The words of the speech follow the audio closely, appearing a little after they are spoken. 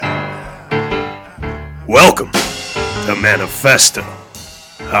Welcome to Manifesto,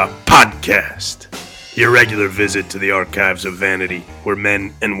 a podcast. Your regular visit to the archives of vanity, where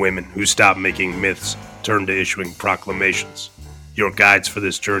men and women who stop making myths turn to issuing proclamations. Your guides for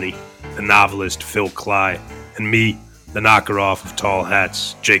this journey, the novelist Phil Cly, and me, the knocker off of tall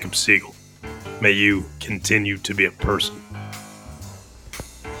hats, Jacob Siegel. May you continue to be a person.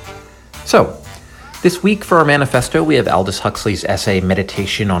 So, this week for our manifesto, we have Aldous Huxley's essay,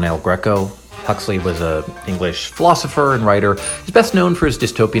 Meditation on El Greco. Huxley was an English philosopher and writer. He's best known for his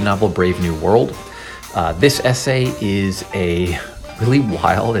dystopian novel, Brave New World. This essay is a really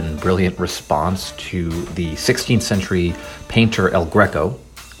wild and brilliant response to the 16th century painter El Greco,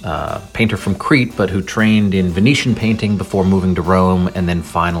 painter from Crete, but who trained in Venetian painting before moving to Rome and then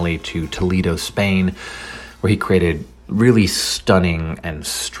finally to Toledo, Spain, where he created really stunning and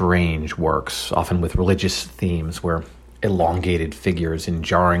strange works, often with religious themes, where elongated figures in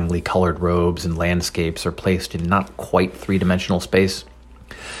jarringly colored robes and landscapes are placed in not quite three-dimensional space.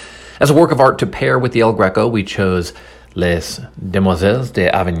 As a work of art to pair with the El Greco, we chose Les Demoiselles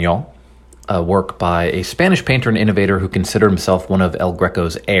d'Avignon, a work by a Spanish painter and innovator who considered himself one of El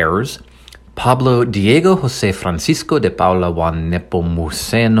Greco's heirs, Pablo Diego José Francisco de Paula Juan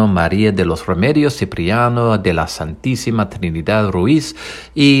Nepomuceno María de los Remedios Cipriano de la Santísima Trinidad Ruiz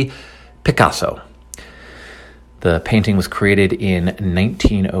y Picasso. The painting was created in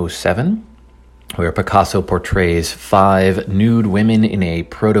 1907, where Picasso portrays 5 nude women in a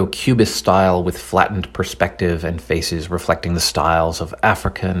proto-cubist style with flattened perspective and faces reflecting the styles of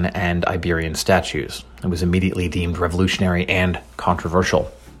African and Iberian statues. It was immediately deemed revolutionary and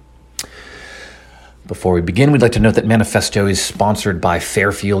controversial. Before we begin, we'd like to note that Manifesto is sponsored by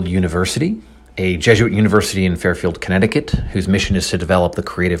Fairfield University, a Jesuit university in Fairfield, Connecticut, whose mission is to develop the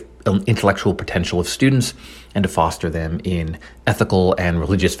creative intellectual potential of students and to foster them in ethical and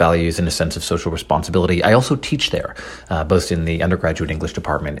religious values and a sense of social responsibility. I also teach there, both in the undergraduate English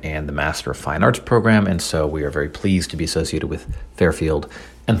department and the Master of Fine Arts program, and so we are very pleased to be associated with Fairfield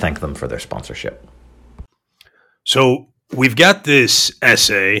and thank them for their sponsorship. So we've got this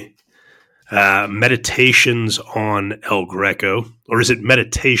essay, Meditations on El Greco, or is it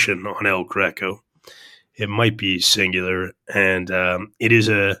Meditation on El Greco? It might be singular, and it is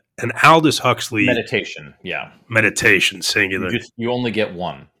an Aldous Huxley Meditation, yeah. Meditation, singular. You only get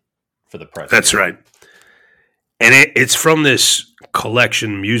one for the present. That's right. And it's from this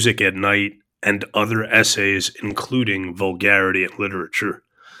collection, Music at Night, and other essays, including Vulgarity and Literature,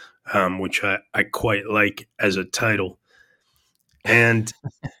 which I quite like as a title. And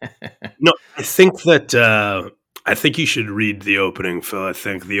no, I think you should read the opening, Phil. I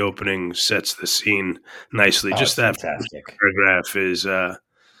think the opening sets the scene nicely. Just that fantastic paragraph is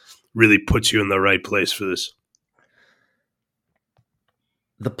really puts you in the right place for this.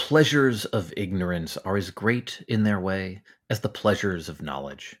 The pleasures of ignorance are as great in their way as the pleasures of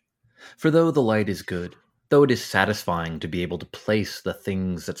knowledge. For though the light is good, though it is satisfying to be able to place the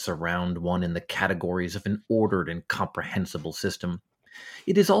things that surround one in the categories of an ordered and comprehensible system,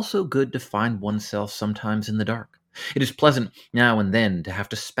 it is also good to find oneself sometimes in the dark. It is pleasant now and then to have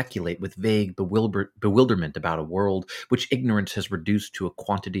to speculate with vague bewilderment about a world which ignorance has reduced to a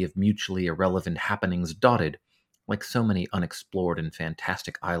quantity of mutually irrelevant happenings dotted, like so many unexplored and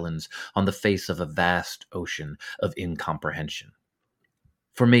fantastic islands on the face of a vast ocean of incomprehension.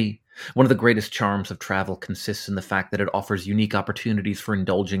 For me, one of the greatest charms of travel consists in the fact that it offers unique opportunities for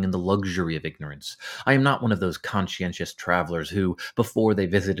indulging in the luxury of ignorance. I am not one of those conscientious travelers who, before they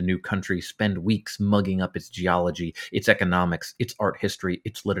visit a new country, spend weeks mugging up its geology, its economics, its art history,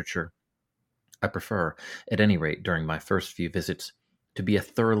 its literature. I prefer, at any rate during my first few visits, to be a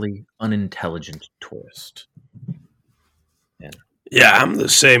thoroughly unintelligent tourist. Yeah, I'm the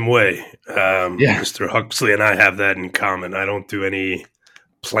same way. Mr. Huxley and I have that in common. I don't do any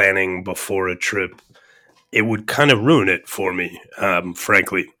planning before a trip. It would kind of ruin it for me,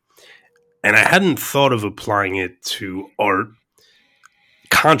 frankly. And I hadn't thought of applying it to art.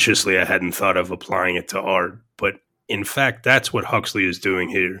 Consciously, I hadn't thought of applying it to art. But in fact, that's what Huxley is doing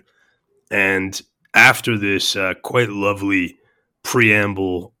here. And after this quite lovely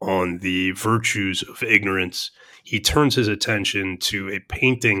preamble on the virtues of ignorance, he turns his attention to a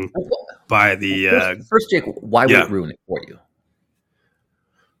painting by the... First, Jake, why would it ruin it for you?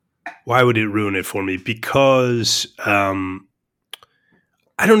 Why would it ruin it for me? Because I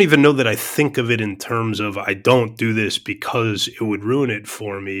don't even know that I think of it in terms of I don't do this because it would ruin it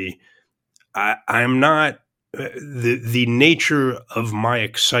for me. I'm not the nature of my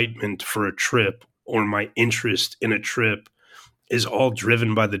excitement for a trip or my interest in a trip is all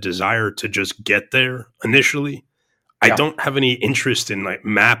driven by the desire to just get there initially. I don't have any interest in like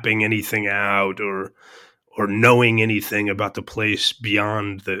mapping anything out or knowing anything about the place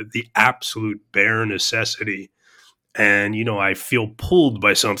beyond the absolute bare necessity. And, I feel pulled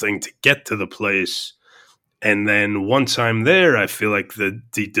by something to get to the place. And then once I'm there, I feel like the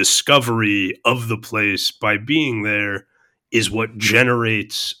discovery of the place by being there is what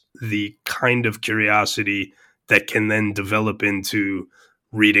generates the kind of curiosity that can then develop into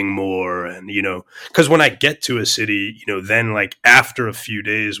reading more. And, because when I get to a city, then like after a few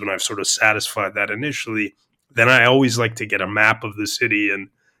days, when I've sort of satisfied that initially, then I always like to get a map of the city, and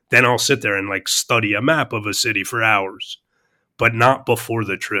then I'll sit there and like study a map of a city for hours, but not before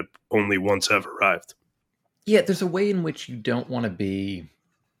the trip, only once I've arrived. Yeah, there's a way in which you don't want to be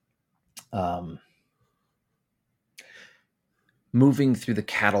moving through the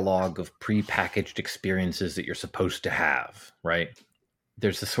catalog of prepackaged experiences that you're supposed to have, right?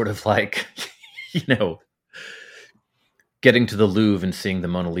 There's this sort of like, getting to the Louvre and seeing the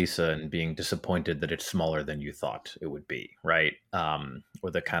Mona Lisa and being disappointed that it's smaller than you thought it would be, right?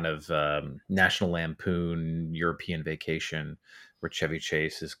 Or the kind of National Lampoon European Vacation where Chevy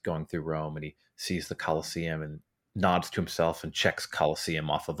Chase is going through Rome and he sees the Colosseum and nods to himself and checks Colosseum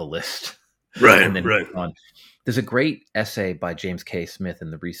off of the list. Right, and then right. There's a great essay by James K. Smith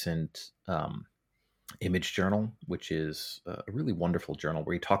in the recent Image Journal, which is a really wonderful journal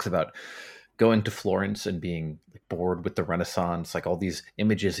where he talks about going to Florence and being bored with the Renaissance, like all these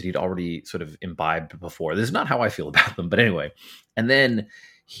images that he'd already sort of imbibed before. This is not how I feel about them, but anyway. And then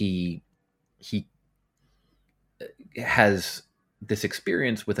he has this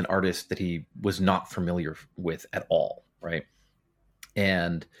experience with an artist that he was not familiar with at all, right?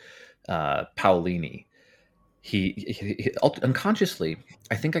 And Paolini, he unconsciously,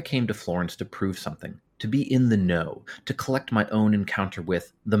 I think I came to Florence to prove something, to be in the know, to collect my own encounter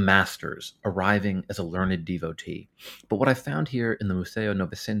with the masters, arriving as a learned devotee. But what I found here in the Museo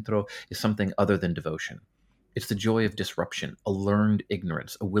Novecentro is something other than devotion. It's the joy of disruption, a learned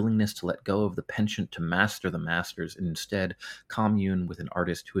ignorance, a willingness to let go of the penchant to master the masters and instead commune with an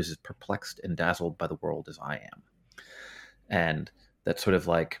artist who is as perplexed and dazzled by the world as I am. And that's sort of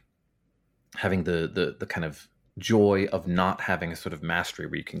like having the kind of joy of not having a sort of mastery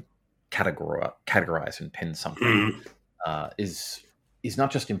where you can categorize and pin something is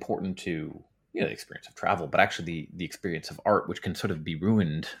not just important to the experience of travel, but actually the experience of art, which can sort of be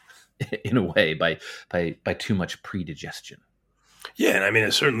ruined in a way by too much predigestion. Yeah, and I mean,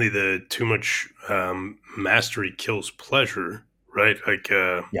 it's certainly the too much mastery kills pleasure, right? Like,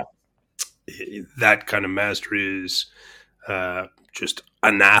 that kind of mastery is just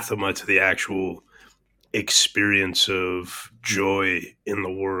anathema to the actual experience of joy in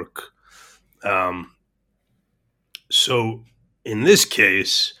the work. So in this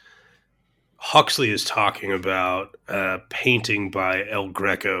case, Huxley is talking about a painting by El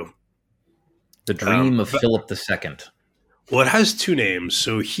Greco. The Dream of Philip II. Well, it has two names.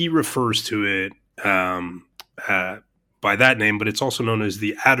 So he refers to it by that name, but it's also known as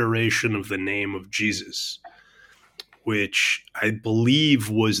the Adoration of the Name of Jesus, which I believe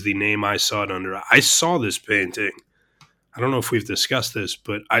was the name I saw it under. I saw this painting. I don't know if we've discussed this,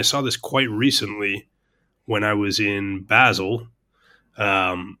 but I saw this quite recently when I was in Basel.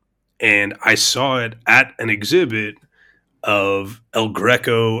 And I saw it at an exhibit of El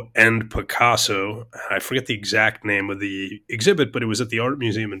Greco and Picasso. I forget the exact name of the exhibit, but it was at the Art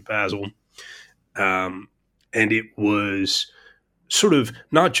Museum in Basel. And it was sort of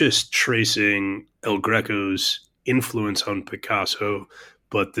not just tracing El Greco's influence on Picasso,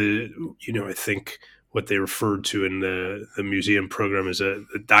 but I think what they referred to in the museum program is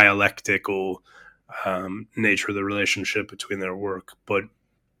the dialectical nature of the relationship between their work. But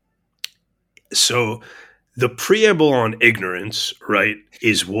so the preamble on ignorance, right,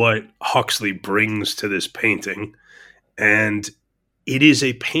 is what Huxley brings to this painting. And it is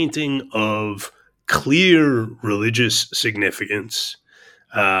a painting of clear religious significance,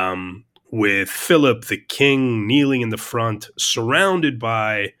 with Philip the king kneeling in the front, surrounded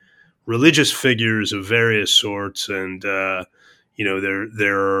by religious figures of various sorts. And, there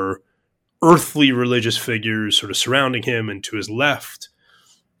are earthly religious figures sort of surrounding him, and to his left,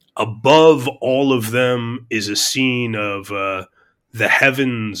 above all of them, is a scene of the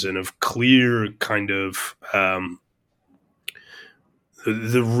heavens and of clear kind of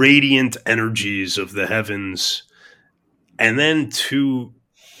the radiant energies of the heavens. And then to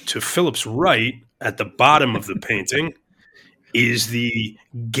Philip's right, at the bottom of the painting, is the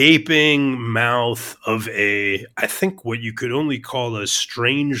gaping mouth of I think what you could only call a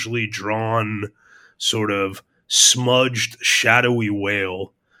strangely drawn, sort of smudged, shadowy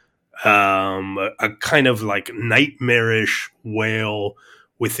whale. a kind of like nightmarish whale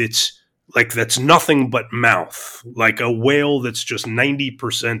with its like that's nothing but mouth, like a whale that's just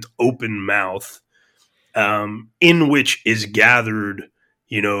 90% open mouth, in which is gathered,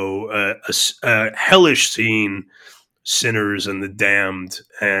 a hellish scene, sinners and the damned,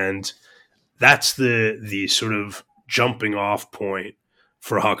 and that's the sort of jumping off point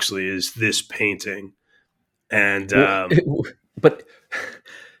for Huxley is this painting, and but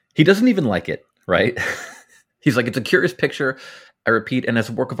he doesn't even like it, right? He's like, it's a curious picture, I repeat, and as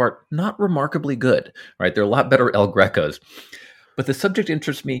a work of art, not remarkably good, right? There are a lot better El Grecos. But the subject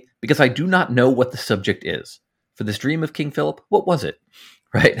interests me because I do not know what the subject is. For this dream of King Philip, what was it?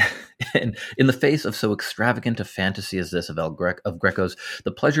 Right? And in the face of so extravagant a fantasy as this of Greco's,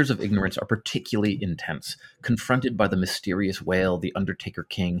 the pleasures of ignorance are particularly intense. Confronted by the mysterious whale, the undertaker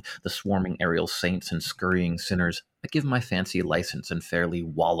king, the swarming aerial saints and scurrying sinners, I give my fancy license and fairly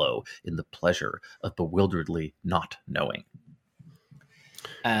wallow in the pleasure of bewilderedly not knowing.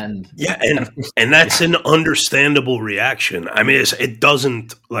 And that's an understandable reaction. I mean, it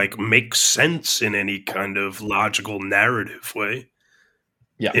doesn't like make sense in any kind of logical narrative way.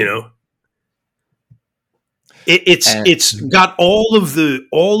 Yeah, it's got all of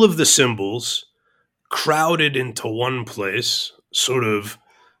the symbols crowded into one place, sort of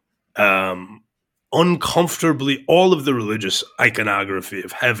uncomfortably. All of the religious iconography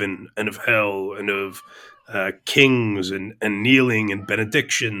of heaven and of hell and of kings and kneeling and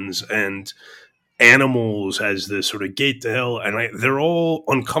benedictions and animals as the sort of gate to hell, and they're all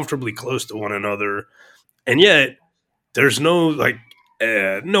uncomfortably close to one another, and yet there's no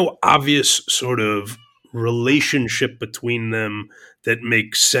no obvious sort of relationship between them that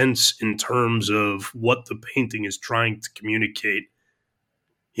makes sense in terms of what the painting is trying to communicate.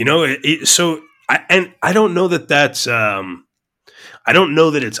 So I don't know that that's I don't know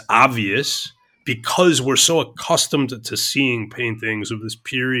that it's obvious, because we're so accustomed to seeing paintings of this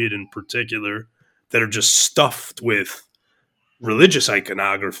period in particular that are just stuffed with religious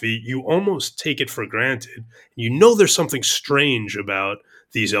iconography. You almost take it for granted. There's something strange about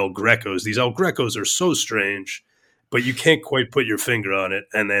these El Grecos. These El Grecos are so strange, but you can't quite put your finger on it.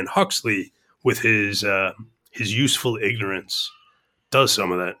 And then Huxley, with his useful ignorance, does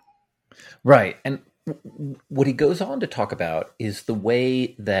some of that. Right. And what he goes on to talk about is the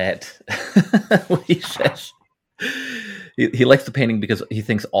way that what he says. He likes the painting because he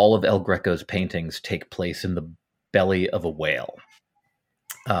thinks all of El Greco's paintings take place in the belly of a whale.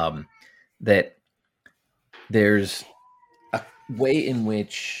 That there's a way in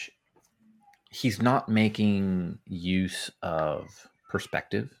which he's not making use of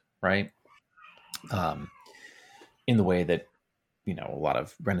perspective, right? In the way that, a lot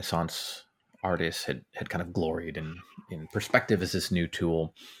of Renaissance artists had kind of gloried in perspective as this new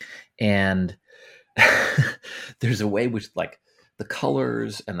tool. And there's a way which, like, the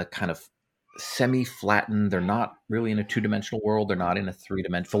colors and the kind of semi-flattened, they're not really in a two-dimensional world, they're not in a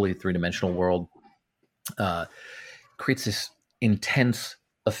fully three-dimensional world, creates this intense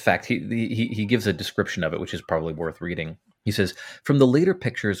effect. He gives a description of it, which is probably worth reading. He says, from the later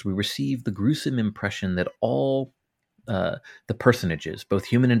pictures, we receive the gruesome impression that all the personages, both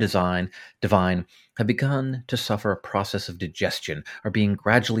human and divine, have begun to suffer a process of digestion, are being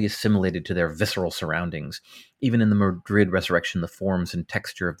gradually assimilated to their visceral surroundings. Even in the Madrid resurrection, the forms and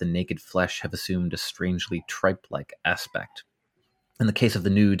texture of the naked flesh have assumed a strangely tripe-like aspect. In the case of the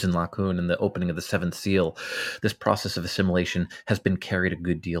nudes in Laocoon and the opening of the seventh seal, this process of assimilation has been carried a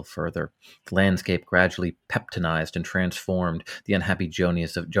good deal further. The landscape gradually peptonized and transformed. The unhappy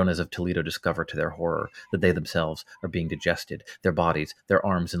Jonas of Toledo discover to their horror that they themselves are being digested. Their bodies, their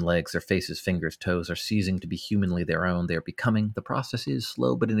arms and legs, their faces, fingers, toes are ceasing to be humanly their own. They are becoming, the process is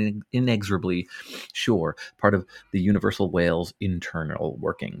slow but inexorably sure, part of the universal whale's internal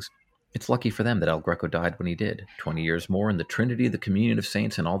workings. It's lucky for them that El Greco died when he did. 20 years more, and the Trinity, the communion of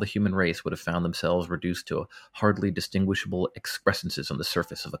saints, and all the human race would have found themselves reduced to hardly distinguishable excrescences on the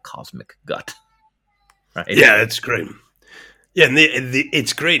surface of a cosmic gut. Right? Yeah, it's great. Yeah, and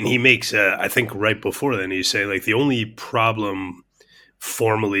it's great. And he makes, I think right before then, he's saying, like, the only problem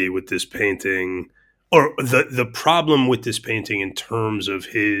formally with this painting, or the problem with this painting in terms of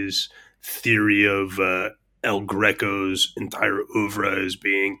his theory of El Greco's entire oeuvre is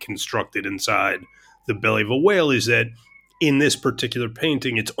being constructed inside the belly of a whale, is that in this particular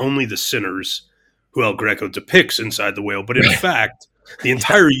painting, it's only the sinners who El Greco depicts inside the whale. But in fact, the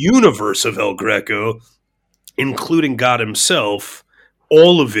entire universe of El Greco, including God himself,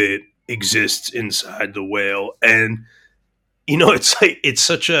 all of it exists inside the whale. And, it's like, it's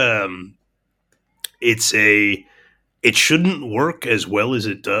a it shouldn't work as well as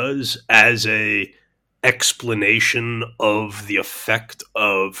it does as a explanation of the effect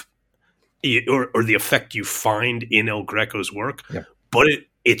of or the effect you find in El Greco's work, but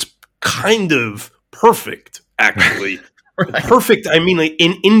it's kind of perfect, actually. Right. Perfect. I mean, like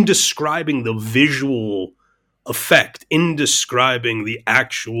in describing the visual effect, in describing the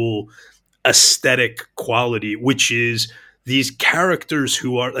actual aesthetic quality, which is these characters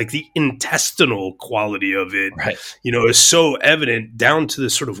who are like the intestinal quality of it, right, is so evident down to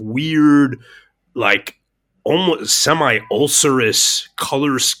this sort of weird, like almost semi-ulcerous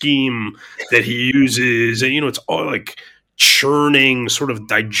color scheme that he uses. And, it's all like churning sort of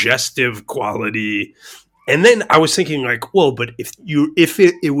digestive quality. And then I was thinking like, well, but if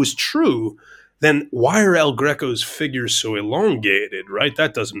it was true, then why are El Greco's figures so elongated, right?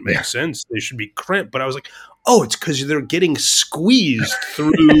 That doesn't make sense. They should be cramped. But I was like, oh, it's because they're getting squeezed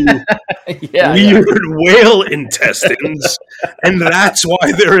through weird whale intestines, and that's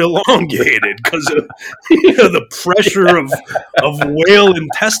why they're elongated, because of the pressure of whale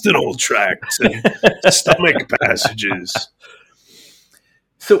intestinal tracts and stomach passages.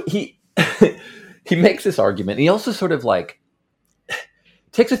 So he makes this argument. He also sort of like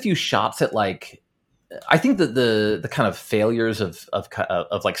takes a few shots at like, I think that the kind of failures of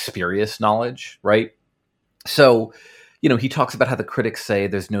like spurious knowledge, right? So, he talks about how the critics say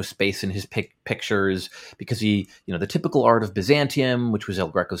there's no space in his pictures because the typical art of Byzantium, which was El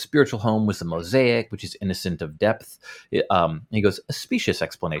Greco's spiritual home, was the mosaic, which is innocent of depth. He goes, a specious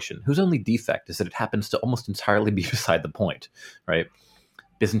explanation, whose only defect is that it happens to almost entirely be beside the point, right?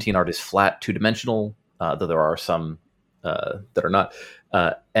 Byzantine art is flat, two-dimensional, though there are some that are not.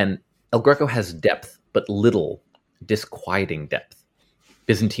 And El Greco has depth, but little disquieting depth.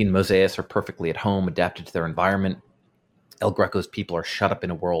 Byzantine mosaics are perfectly at home, adapted to their environment. El Greco's people are shut up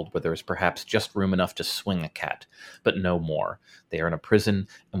in a world where there is perhaps just room enough to swing a cat, but no more. They are in a prison,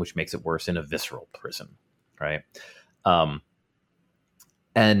 and which makes it worse, in a visceral prison, right?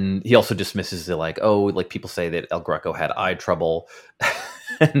 And he also dismisses the like people say that El Greco had eye trouble.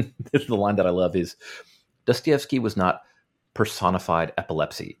 And the line that I love is, Dostoevsky was not personified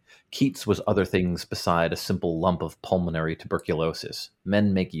epilepsy. Keats was other things beside a simple lump of pulmonary tuberculosis.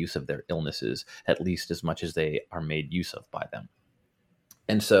 Men make use of their illnesses at least as much as they are made use of by them.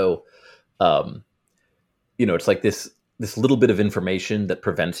 And so, it's like this little bit of information that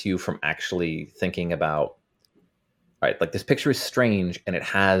prevents you from actually thinking about, right, like this picture is strange and it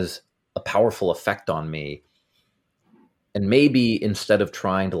has a powerful effect on me. And maybe instead of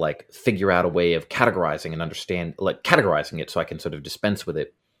trying to like figure out a way of categorizing and understand, like categorizing it so I can sort of dispense with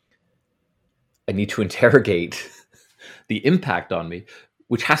it, I need to interrogate the impact on me,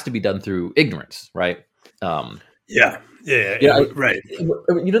 which has to be done through ignorance, right? Right. The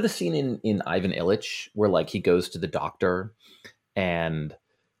scene in Ivan Illich where like he goes to the doctor and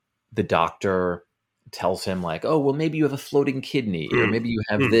the doctor tells him like, oh, well, maybe you have a floating kidney or maybe you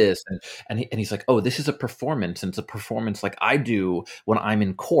have this. And he's like, oh, this is a performance. And it's a performance like I do when I'm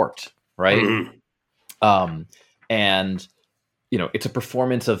in court. Right. And, it's a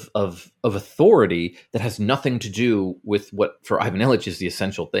performance of authority that has nothing to do with what for Ivan Illich is the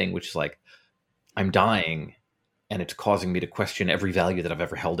essential thing, which is like, I'm dying and it's causing me to question every value that I've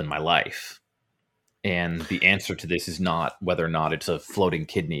ever held in my life. And the answer to this is not whether or not it's a floating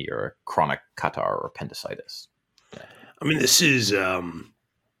kidney or a chronic catarrh or appendicitis. I mean, this is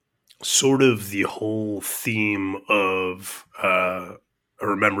sort of the whole theme of a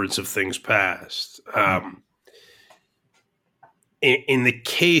remembrance of things past. In the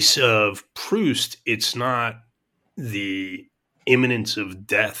case of Proust, it's not the imminence of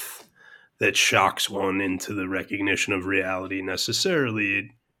death that shocks one into the recognition of reality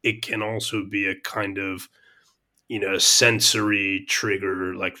necessarily. It can also be a kind of, sensory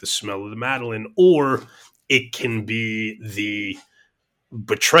trigger like the smell of the Madeleine, or it can be the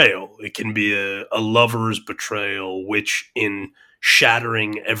betrayal. It can be a lover's betrayal, which in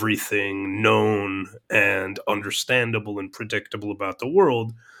shattering everything known and understandable and predictable about the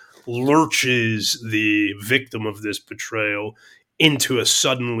world, lurches the victim of this betrayal into a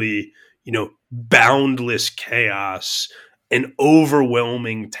suddenly, boundless chaos, an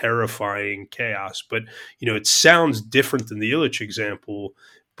overwhelming, terrifying chaos. But, it sounds different than the Illich example,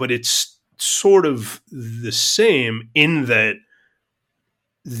 but it's sort of the same in that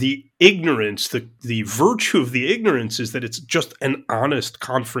the ignorance, the virtue of the ignorance is that it's just an honest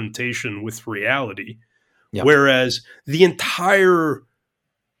confrontation with reality. Yep. Whereas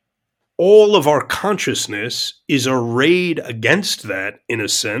all of our consciousness is arrayed against that, in a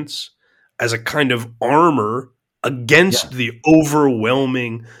sense, as a kind of armor against the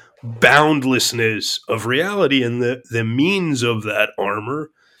overwhelming, boundlessness of reality, and the means of that armor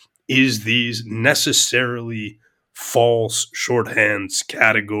is these necessarily false shorthands,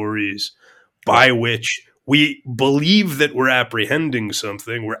 categories by which we believe that we're apprehending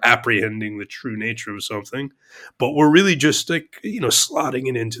something, we're apprehending the true nature of something, but we're really just slotting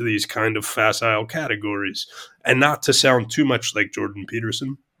it into these kind of facile categories. And not to sound too much like Jordan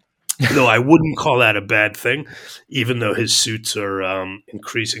Peterson, though I wouldn't call that a bad thing, even though his suits are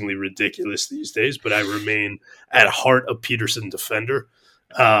increasingly ridiculous these days, but I remain at heart a Peterson defender.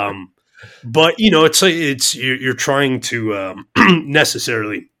 But you're trying to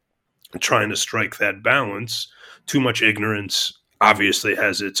necessarily trying to strike that balance. Too much ignorance obviously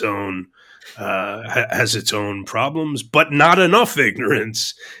has its own problems, but not enough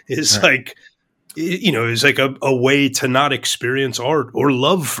ignorance is right. Is like a way to not experience art or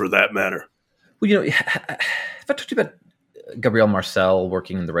love, for that matter. Well, have I talked to you about Gabriel Marcel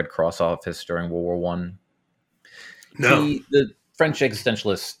working in the Red Cross office during World War One? No. The French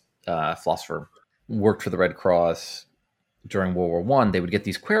existentialist philosopher worked for the Red Cross during World War One. They would get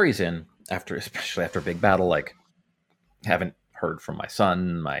these queries in especially after a big battle, like, haven't heard from my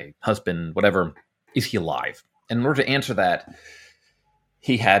son, my husband, whatever. Is he alive? And in order to answer that,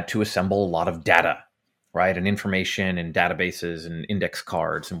 he had to assemble a lot of data, right? And information and databases and index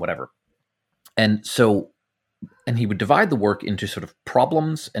cards and whatever. And he would divide the work into sort of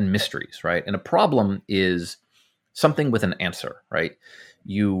problems and mysteries, right? And a problem is something with an answer, right?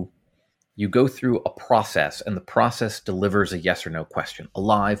 You go through a process, and the process delivers a yes or no question,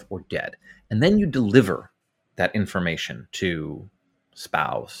 alive or dead. And then you deliver that information to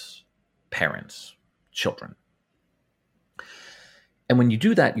spouse, parents, children. And when you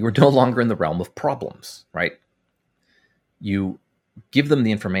do that, you are no longer in the realm of problems, right? You give them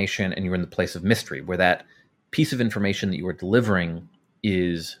the information, and you're in the place of mystery, where that piece of information that you are delivering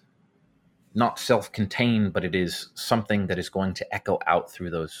is not self-contained, but it is something that is going to echo out through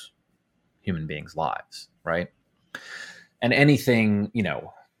those human beings' lives, right? And anything,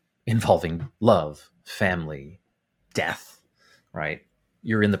 involving love, family, death, right?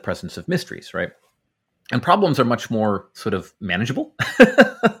 You're in the presence of mysteries, right? And problems are much more sort of manageable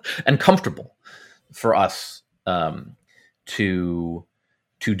and comfortable for us to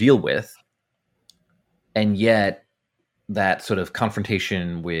deal with. And yet that sort of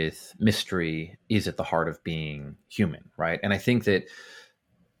confrontation with mystery is at the heart of being human, right? And I think that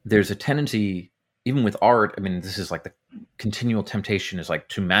there's a tendency, even with art, I mean, this is like the continual temptation is like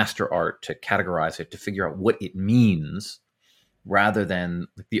to master art, to categorize it, to figure out what it means, rather than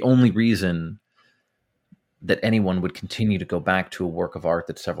the only reason that anyone would continue to go back to a work of art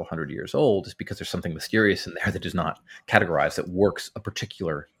that's several hundred years old is because there's something mysterious in there that is not categorized, that works a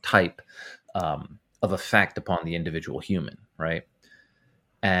particular type of effect upon the individual human, right?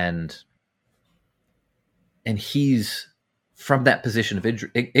 And he's, from that position of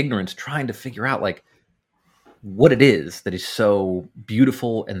ignorance, trying to figure out like what it is that is so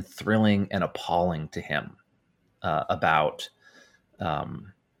beautiful and thrilling and appalling to him about El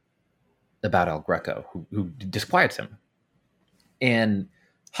Greco, who disquiets him. And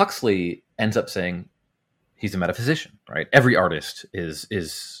Huxley ends up saying he's a metaphysician, right? Every artist is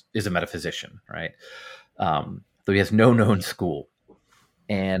a metaphysician, right? Though he has no known school.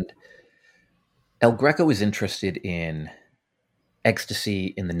 And El Greco is interested in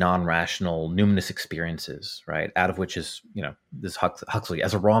ecstasy, in the non-rational numinous experiences, right? Out of which is, this Huxley,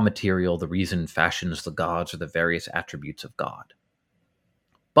 as a raw material, the reason fashions the gods or the various attributes of God.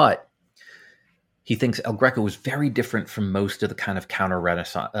 But he thinks El Greco is very different from most of the kind of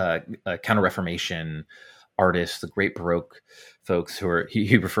counter-Reformation artists, the great Baroque folks who are,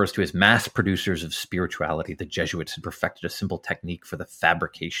 he refers to as mass producers of spirituality. The Jesuits had perfected a simple technique for the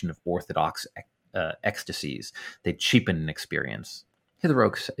fabrication of orthodox ecstasies. They cheapen an experience,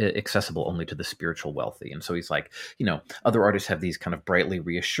 hitherto accessible only to the spiritual wealthy. And so he's like, other artists have these kind of brightly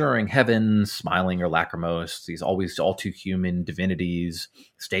reassuring heavens, smiling or lachrymose, these always all too human divinities,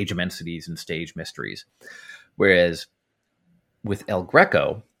 stage immensities, and stage mysteries. Whereas with El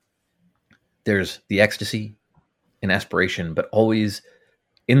Greco, there's the ecstasy and aspiration, but always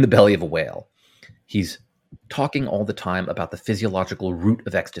in the belly of a whale. He's talking all the time about the physiological root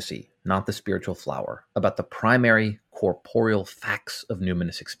of ecstasy, not the spiritual flower, about the primary corporeal facts of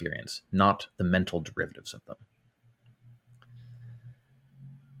numinous experience, not the mental derivatives of them.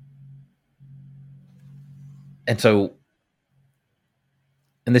 And so,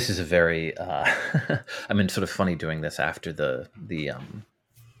 and this is a very, sort of funny doing this after the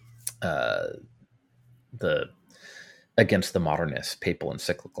Against the Modernists papal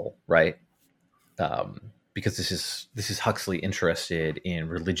encyclical, right? because this is Huxley interested in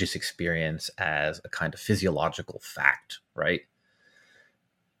religious experience as a kind of physiological fact, right?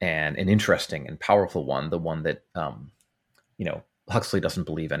 And an interesting and powerful one, the one that Huxley doesn't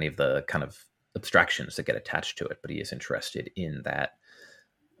believe any of the kind of abstractions that get attached to it, but he is interested in that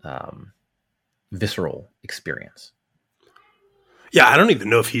visceral experience. Yeah, I don't even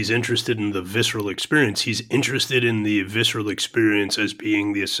know if he's interested in the visceral experience. He's interested in the visceral experience as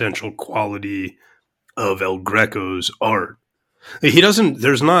being the essential quality of El Greco's art. He doesn't,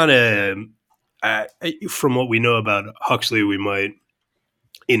 there's not from what we know about Huxley, we might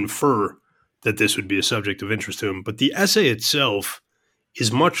infer that this would be a subject of interest to him. But the essay itself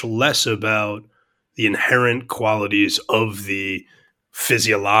is much less about the inherent qualities of the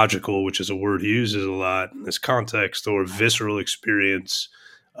physiological, which is a word he uses a lot in this context, or visceral experience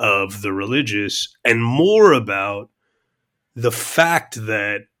of the religious, and more about the fact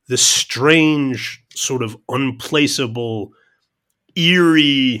that the strange, sort of unplaceable,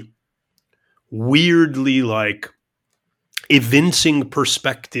 eerie, weirdly like evincing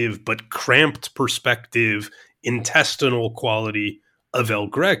perspective, but cramped perspective, intestinal quality of El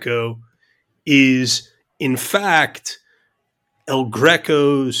Greco is, in fact, El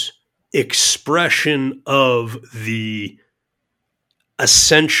Greco's expression of the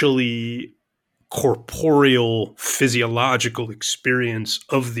essentially corporeal, physiological experience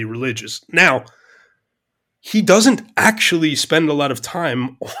of the religious. Now, he doesn't actually spend a lot of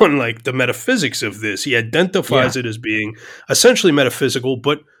time on like the metaphysics of this. He identifies it as being essentially metaphysical,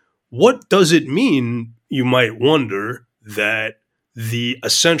 but what does it mean, you might wonder, that the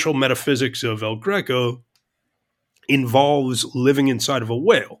essential metaphysics of El Greco involves living inside of a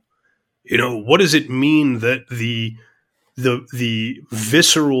whale? You know, what does it mean that the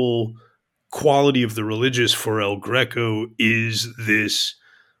visceral quality of the religious for El Greco is this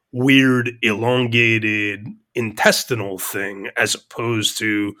weird, elongated, intestinal thing, as opposed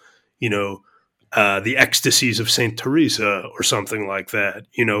to, the ecstasies of Saint Teresa or something like that?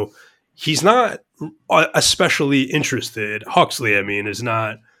 You know, he's not especially interested. Huxley, I mean, is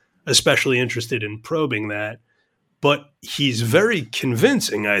not especially interested in probing that, but he's very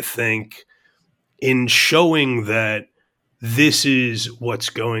convincing, I think, in showing that this is what's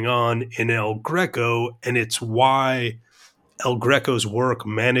going on in El Greco, and it's why El Greco's work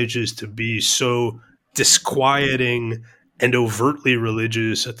manages to be so disquieting and overtly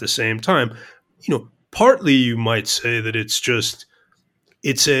religious at the same time. You know, partly you might say that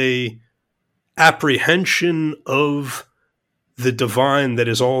it's a apprehension of the divine that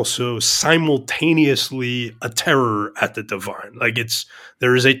is also simultaneously a terror at the divine. Like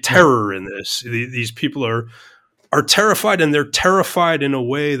there is a terror in this. These people are terrified, and they're terrified in a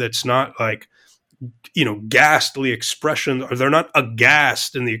way that's not like, ghastly expressions, or they're not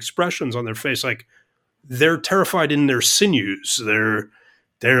aghast in the expressions on their face. Like, they're terrified in their sinews. They're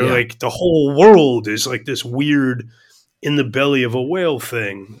like, the whole world is like this weird in the belly of a whale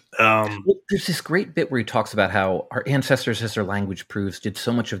thing. Well, there's this great bit where he talks about how our ancestors, as their language proves, did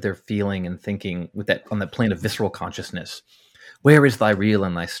so much of their feeling and thinking on that plane of visceral consciousness. Where is thy reel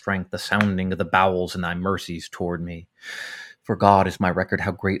and thy strength, the sounding of the bowels and thy mercies toward me? For God is my record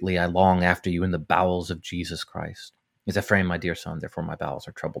how greatly I long after you in the bowels of Jesus Christ. Is Ephraim my dear son, therefore my bowels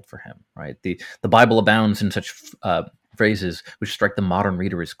are troubled for him, right? The Bible abounds in such phrases which strike the modern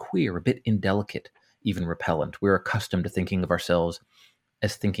reader as queer, a bit indelicate, even repellent. We're accustomed to thinking of ourselves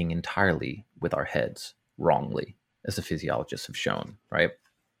as thinking entirely with our heads, wrongly, as the physiologists have shown, right?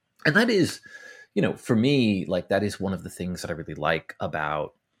 And that is, for me, like, that is one of the things that I really like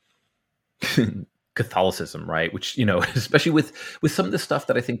about Catholicism, right? Which, especially with some of the stuff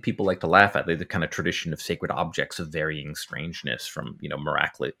that I think people like to laugh at, the kind of tradition of sacred objects of varying strangeness, from,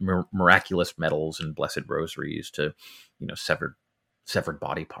 miraculous medals and blessed rosaries to, severed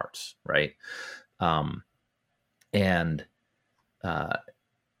body parts, right?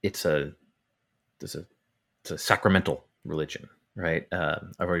 It's a sacramental religion, right?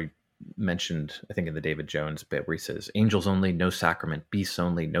 I've already mentioned, I think, in the David Jones bit where he says, angels only, no sacrament; beasts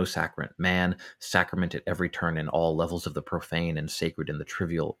only, no sacrament; man, sacrament at every turn, in all levels of the profane and sacred, in the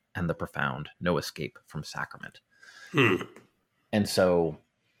trivial and the profound, no escape from sacrament. And so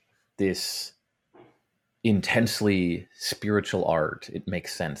this intensely spiritual art, it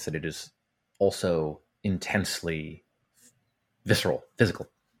makes sense that it is also intensely visceral, physical.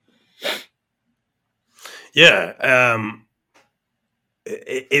 Yeah.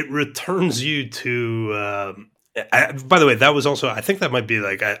 It returns you to, by the way, that was also, I think that might be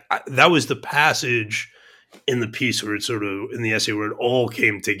like, that was the passage in the piece where it sort of, in the essay, where it all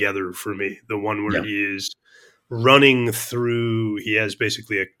came together for me. The one where he is running through, he has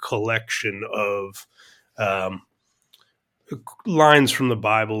basically a collection of um, lines from the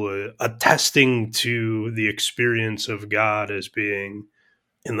Bible attesting to the experience of God as being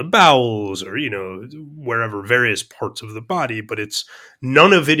in the bowels or, wherever, various parts of the body, but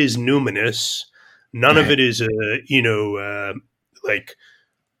none of it is numinous. None of it is, like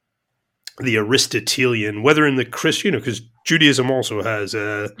the Aristotelian, whether in the Christian, because Judaism also has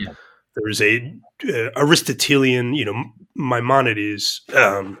there's a Aristotelian, Maimonides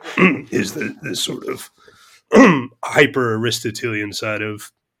is the sort of hyper Aristotelian side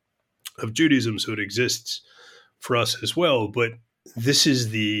of Judaism, so it exists for us as well. But this is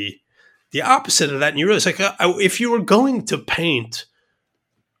the opposite of that, and you realize, like, if you were going to paint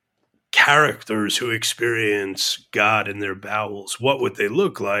characters who experience God in their bowels, what would they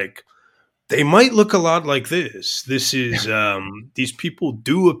look like? They might look a lot like this. This is these people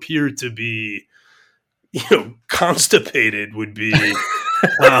do appear to be, constipated would be,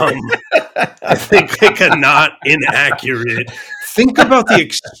 I think, like a not inaccurate. Think about the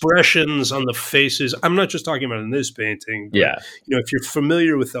expressions on the faces. I'm not just talking about in this painting. But, if you're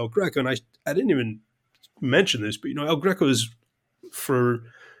familiar with El Greco, and I didn't even mention this, but El Greco is, for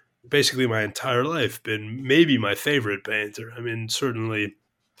basically my entire life, been maybe my favorite painter. I mean, certainly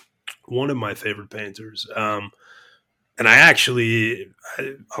one of my favorite painters. And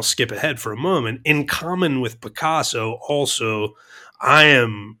I'll skip ahead for a moment. In common with Picasso, also, I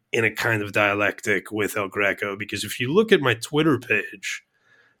am in a kind of dialectic with El Greco, because if you look at my Twitter page,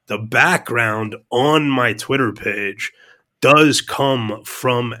 the background on my Twitter page does come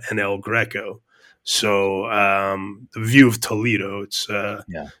from an El Greco. So the view of Toledo, it's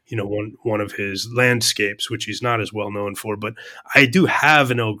one of his landscapes, which he's not as well known for. But I do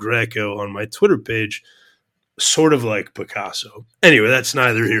have an El Greco on my Twitter page, sort of like Picasso. Anyway, that's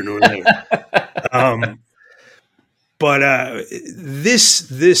neither here nor there. But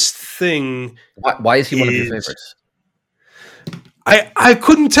this thing, why is he one of your favorites? I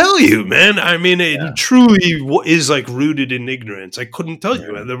couldn't tell you, man. I mean, it truly is like rooted in ignorance. I couldn't tell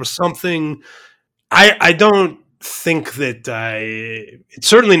you. There was something. I don't think that it's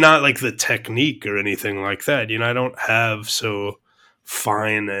certainly not like the technique or anything like that. I don't have so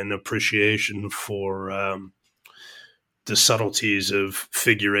fine an appreciation for the subtleties of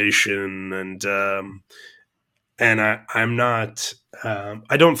figuration, and I'm not.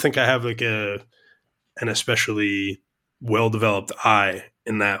 I don't think I have like an especially well-developed eye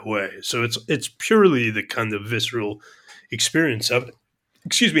in that way. So it's purely the kind of visceral experience of it.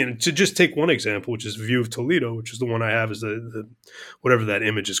 Excuse me, and to just take one example, which is View of Toledo, which is the one I have, is the whatever that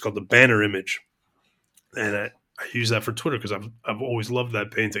image is called, the banner image, and I use that for Twitter because I've always loved that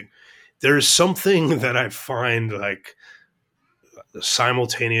painting. There is something that I find like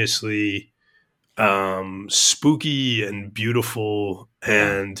simultaneously spooky and beautiful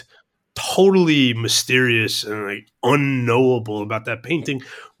and totally mysterious and like unknowable about that painting,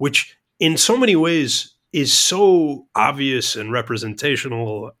 which in so many ways is so obvious and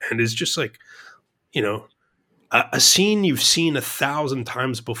representational, and is just like, a scene you've seen 1,000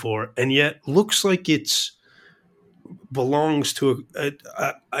 times before, and yet looks like it's belongs to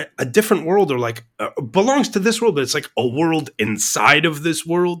a different world, or like belongs to this world, but it's like a world inside of this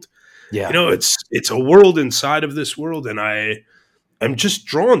world. Yeah, it's a world inside of this world, and I'm just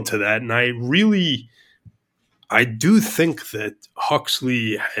drawn to that, and I do think that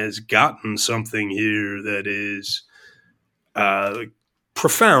Huxley has gotten something here that is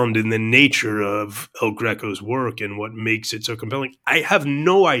profound in the nature of El Greco's work and what makes it so compelling. I have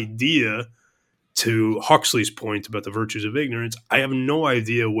no idea, to Huxley's point about the virtues of ignorance, I have no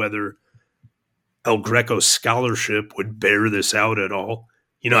idea whether El Greco's scholarship would bear this out at all.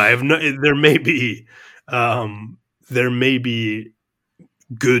 I have no. There may be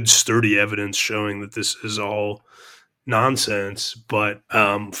good, sturdy evidence showing that this is all nonsense. But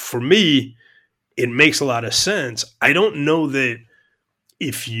for me, it makes a lot of sense. I don't know that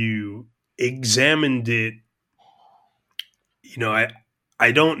if you examined it,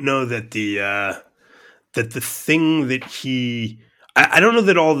 I don't know that the thing that I don't know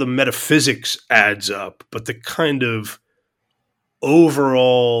that all the metaphysics adds up, but the kind of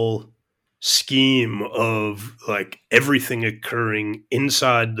overall scheme of like everything occurring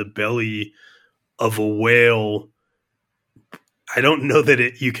inside the belly of a whale, I don't know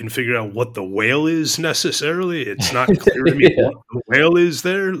that you can figure out what the whale is necessarily. It's not clear to me what the whale is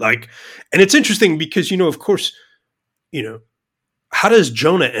there. Like, and it's interesting because, of course, how does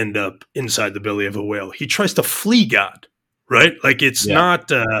Jonah end up inside the belly of a whale? He tries to flee God, right? Like, it's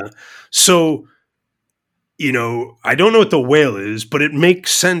not, so, I don't know what the whale is, but it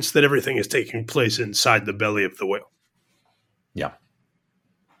makes sense that everything is taking place inside the belly of the whale. Yeah.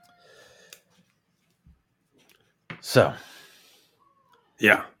 So,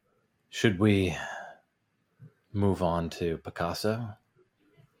 yeah. Should we move on to Picasso?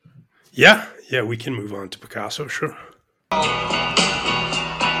 Yeah, we can move on to Picasso, sure.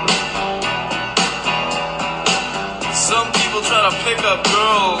 Some people try to pick up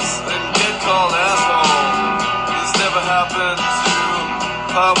girls and get called asshole. This never happened to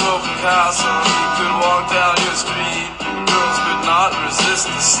Pablo Picasso. He could walk down your street, girls could not resist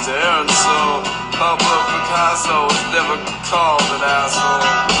the stare, and so Pablo Picasso was never called an asshole.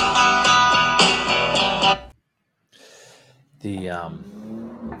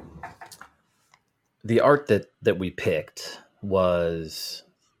 The art that we picked was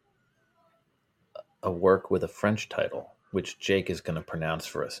a work with a French title, which Jake is going to pronounce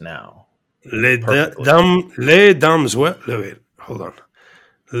for us now. Les Damoiselles. Wait, hold on.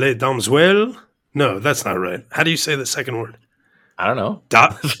 Les Damoiselles. No, that's not right. How do you say the second word? I don't know.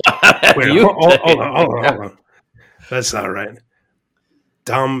 Wait, hold on. That's not right.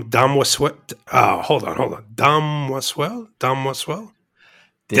 Damoiselle. Hold on. Damoiselle. Demoiselle.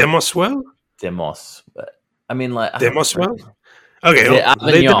 I mean, like Demoiselle. Okay.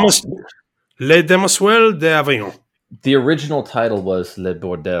 Les Demoiselles d'Avignon. The original title was Le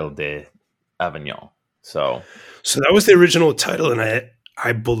Bordel d'Avignon. So that was the original title, and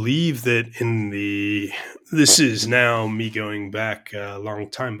I believe that this is now me going back a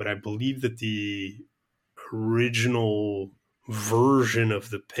long time, but I believe that the original version of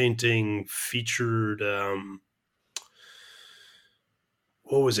the painting featured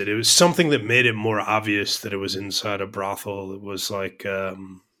what was it? It was something that made it more obvious that it was inside a brothel. It was like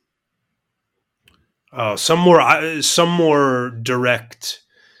some more direct,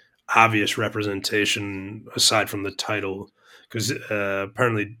 obvious representation aside from the title, because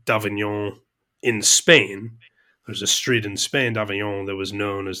apparently d'Avignon in Spain, there's a street in Spain, d'Avignon, that was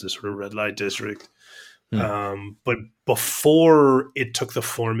known as the sort of red light district. But before it took the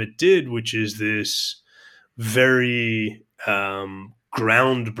form it did, which is this very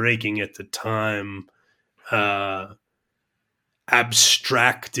groundbreaking at the time,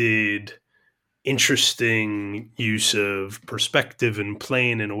 abstracted, interesting use of perspective and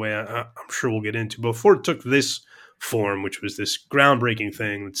plane in a way I'm sure we'll get into. Before it took this form, which was this groundbreaking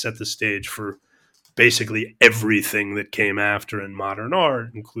thing that set the stage for basically everything that came after in modern art,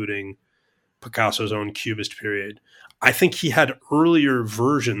 including Picasso's own Cubist period. I think he had earlier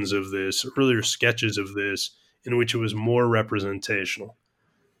versions of this, earlier sketches of this, in which it was more representational.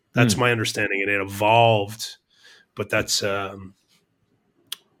 That's my understanding, and it evolved, but that's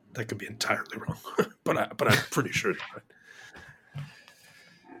that could be entirely wrong. but I'm pretty sure it's right.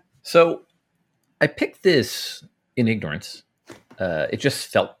 So I picked this in ignorance. It just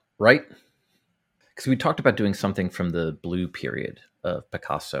felt right, because we talked about doing something from the blue period of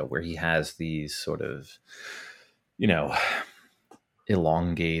Picasso, where he has these sort of,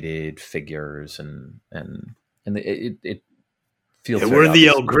 elongated figures, and it feels where the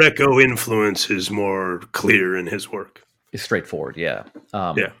El Greco influence is more clear in his work. It's straightforward, yeah.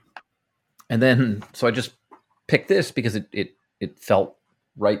 And then, so I just picked this because it felt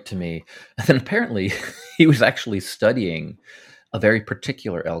right to me. And then apparently he was actually studying a very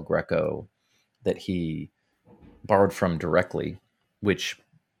particular El Greco that he borrowed from directly, which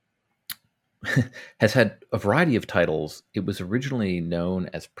has had a variety of titles. It was originally known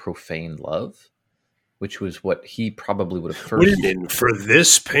as Profane Love, which was what he probably would have first... What do you mean? For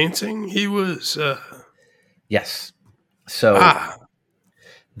this painting, he was... Yes. So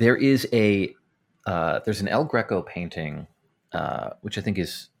there is there's an El Greco painting, which I think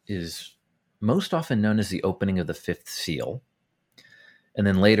is most often known as the opening of the Fifth Seal. And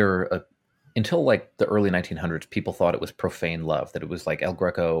then later, until like the early 1900s, people thought it was Profane Love, that it was like El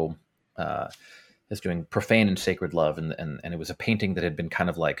Greco is doing profane and sacred love. And it was a painting that had been kind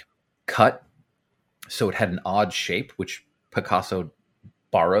of like cut, so it had an odd shape, which Picasso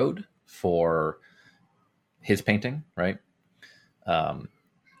borrowed for his painting, right?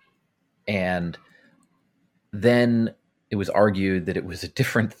 And then it was argued that it was a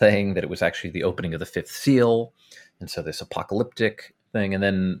different thing, that it was actually the opening of the Fifth Seal, and so this apocalyptic thing. And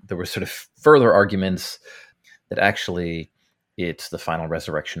then there were sort of further arguments that actually it's the final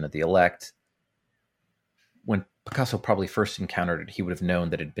resurrection of the elect. When Picasso probably first encountered it, he would have known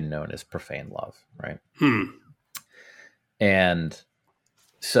that it had been known as Profane Love, right? And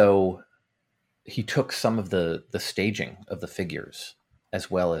so he took some of the staging of the figures,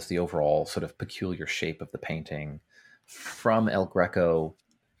 as well as the overall sort of peculiar shape of the painting, from El Greco.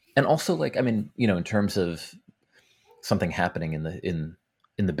 And also, in terms of something happening in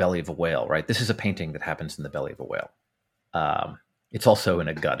the belly of a whale, right? This is a painting that happens in the belly of a whale. It's also in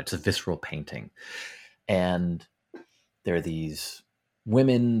a gut. It's a visceral painting. And there are these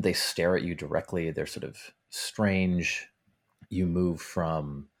women, they stare at you directly. They're sort of strange. You move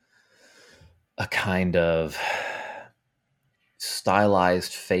from a kind of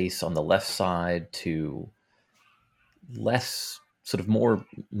stylized face on the left side to less sort of more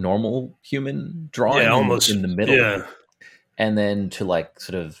normal human drawing almost in the middle. Yeah. And then to like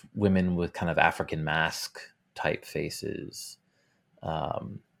sort of women with kind of African mask type faces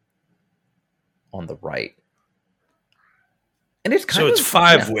on the right. And it's kind so it's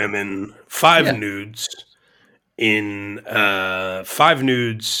 5 women, 5 nudes in 5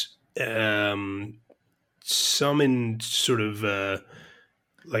 nudes, some in sort of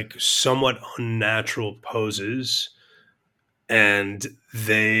like somewhat unnatural poses, and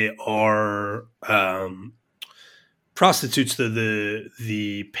they are prostitutes.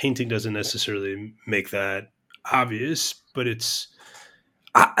 The painting doesn't necessarily make that obvious, but it's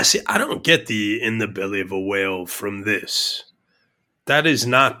I don't get the in the belly of a whale from this. That is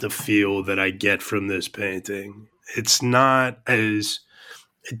not the feel that I get from this painting. It's not as,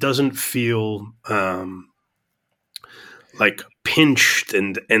 it doesn't feel like pinched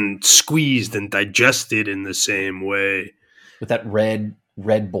and squeezed and digested in the same way. With that red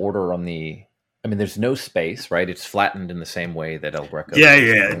border on the, I mean, there's no space, right? It's flattened in the same way that El Greco.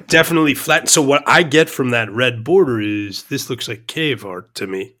 Yeah, definitely flat. So what I get from that red border is this looks like cave art to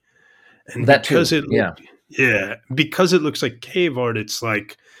me. And that because too. because it looks like cave art, it's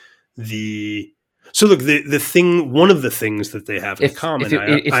like so look, the thing, one of the things that they have in common,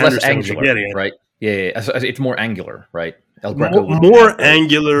 it's I less angular, right? Yeah. It's more angular, right? El Greco more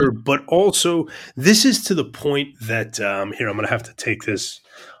angular, but also this is to the point that here I'm going to have to take this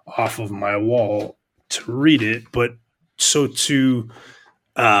off of my wall to read it. But so to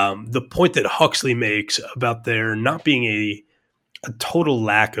the point that Huxley makes about there not being a total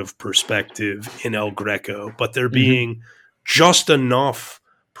lack of perspective in El Greco, but there being just enough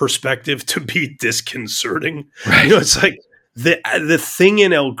perspective to be disconcerting. Right. You know, it's like the thing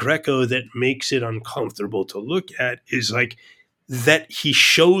in El Greco that makes it uncomfortable to look at is like that he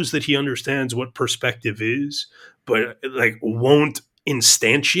shows that he understands what perspective is, but like won't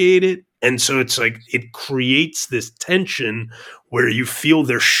instantiate it. And so it's like it creates this tension where you feel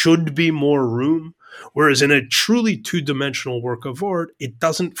there should be more room. Whereas in a truly two-dimensional work of art, it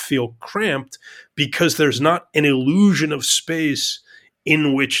doesn't feel cramped because there's not an illusion of space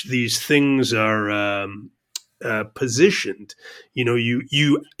in which these things are positioned. You know,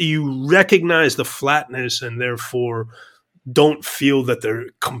 you recognize the flatness and therefore don't feel that they're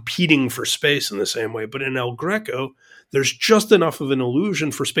competing for space in the same way. But in El Greco, there's just enough of an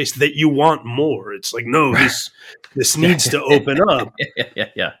illusion for space that you want more. It's like, no, this needs to open up.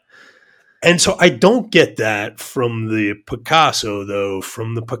 Yeah. And so I don't get that from the Picasso, though.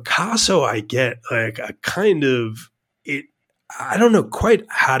 From the Picasso, I get like a kind of it. I don't know quite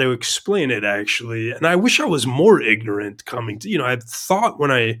how to explain it, actually. And I wish I was more ignorant coming to, you know, I thought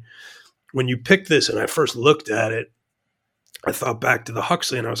when you picked this and I first looked at it, I thought back to the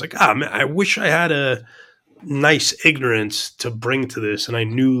Huxley and I was like, man, I wish I had a nice ignorance to bring to this and I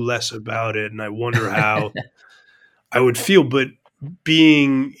knew less about it. And I wonder how I would feel. But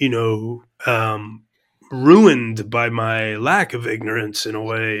being, you know, ruined by my lack of ignorance in a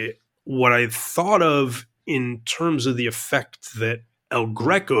way, what I thought of in terms of the effect that El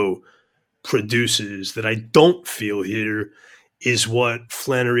Greco produces that I don't feel here is what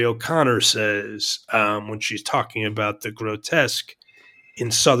Flannery O'Connor says when she's talking about the grotesque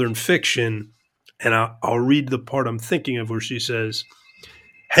in Southern fiction. And I'll read the part I'm thinking of where she says,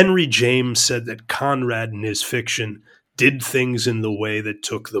 Henry James said that Conrad in his fiction did things in the way that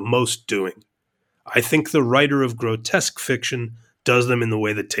took the most doing. I think the writer of grotesque fiction does them in the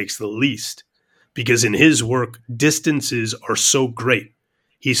way that takes the least, because in his work, distances are so great.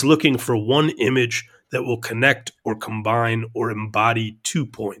 He's looking for one image that will connect or combine or embody 2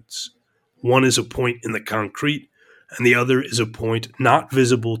 points. One is a point in the concrete, and the other is a point not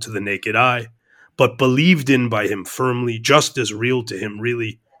visible to the naked eye, but believed in by him firmly, just as real to him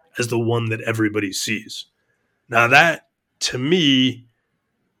really as the one that everybody sees. Now that, to me,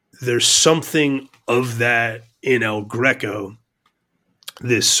 there's something of that in El Greco,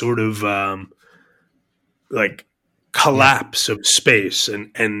 this sort of like collapse of space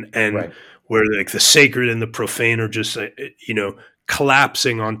and right. Where like the sacred and the profane are just, you know,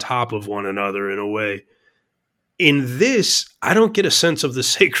 collapsing on top of one another in a way. In this, I don't get a sense of the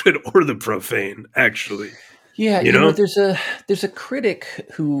sacred or the profane, actually. Yeah, you know, there's a critic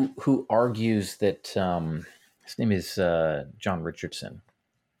who argues that his name is John Richardson.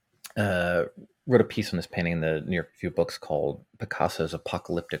 Wrote a piece on this painting in the New York Review of Books called Picasso's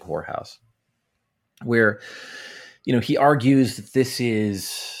Apocalyptic Whorehouse, where he argues that this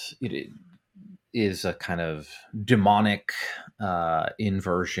is a kind of demonic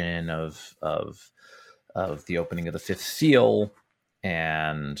inversion of the opening of the fifth seal,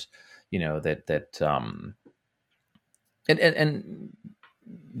 and that and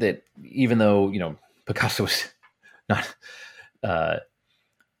that even though Picasso was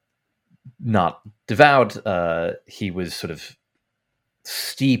not devout, he was sort of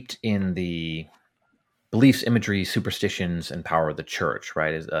steeped in the beliefs, imagery, superstitions, and power of the church,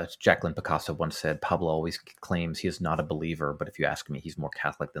 right? As Jacqueline Picasso once said, Pablo always claims he is not a believer, but if you ask me, he's more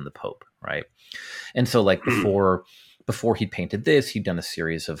Catholic than the Pope, right? And so, like, before he painted this, he'd done a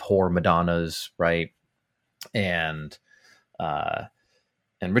series of horror Madonnas, right? And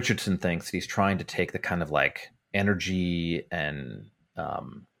Richardson thinks that he's trying to take the kind of like energy and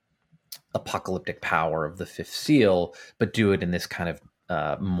apocalyptic power of the fifth seal, but do it in this kind of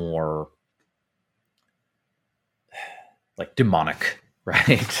more like demonic,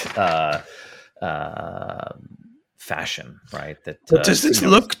 right? Fashion, right? But does this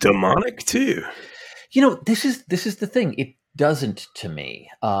look demonic too? This is the thing. It doesn't to me.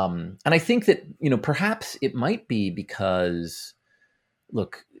 And I think that, perhaps it might be because,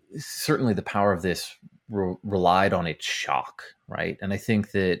 look, certainly the power of this relied on its shock, right? And I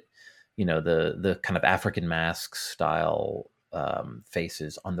think that, the kind of African mask style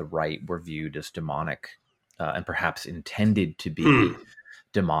faces on the right were viewed as demonic, and perhaps intended to be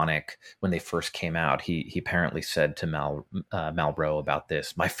demonic when they first came out. He apparently said to Malraux about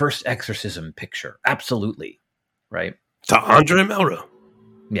this, "My first exorcism picture, absolutely," right? To Andre Malraux,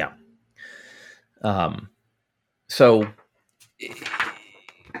 yeah. So,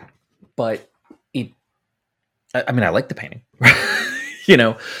 but I mean, I like the painting,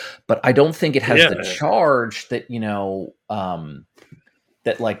 but I don't think it has the charge that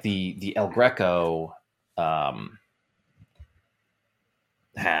that like the El Greco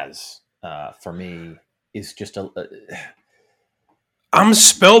has, for me, is just I'm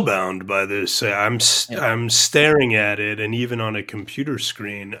spellbound by this. I'm staring at it, and even on a computer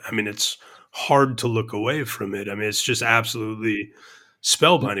screen, I mean, it's hard to look away from it. I mean, it's just absolutely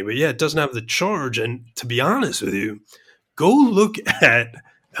spellbinding. But yeah, it doesn't have the charge. And to be honest with you, go look at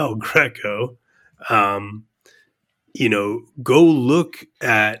El Greco. Go look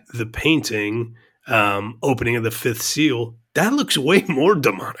at the painting, opening of the fifth seal. That looks way more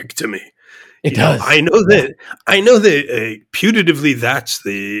demonic to me. It does. I know that putatively that's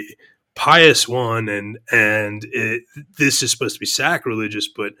the pious one, and this is supposed to be sacrilegious,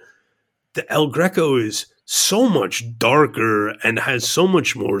 but the El Greco is so much darker and has so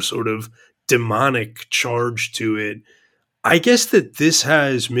much more sort of demonic charge to it. I guess that this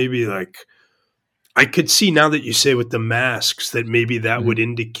has maybe like, I could see now that you say with the masks that maybe that would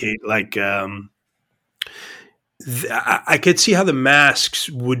indicate like, I could see how the masks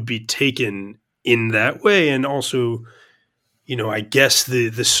would be taken in that way. And also, I guess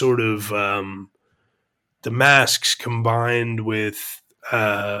the sort of, the masks combined with,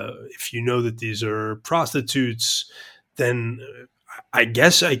 if you know that these are prostitutes, then I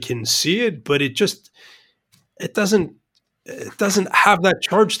guess I can see it, but it doesn't have that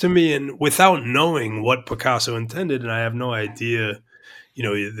charge to me. And without knowing what Picasso intended, and I have no idea,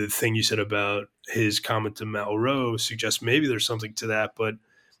 the thing you said about his comment to Malraux suggests maybe there's something to that, but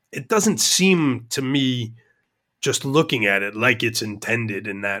it doesn't seem to me, just looking at it, like it's intended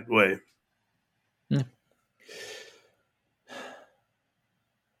in that way. Yeah.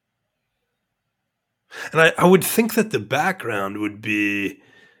 And I would think that the background would be,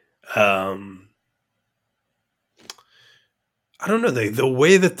 I don't know, the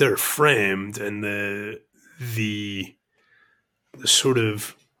way that they're framed and the sort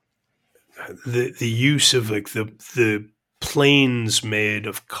of the use of like the planes made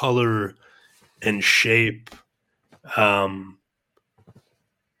of color and shape,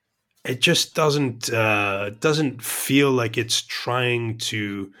 it just doesn't feel like it's trying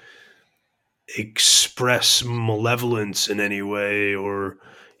to express malevolence in any way, or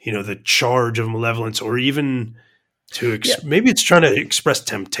the charge of malevolence, or even to maybe it's trying to express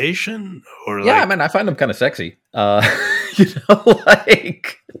temptation, or I mean, I find them kind of sexy, like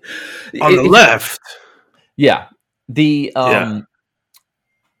on the left. Yeah,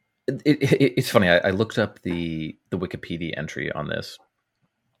 it's funny. I looked up the Wikipedia entry on this,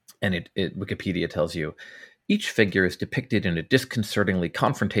 and Wikipedia tells you each figure is depicted in a disconcertingly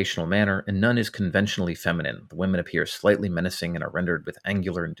confrontational manner, and none is conventionally feminine. The women appear slightly menacing and are rendered with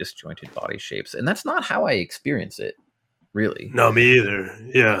angular and disjointed body shapes, and that's not how I experience it, really. No, me either.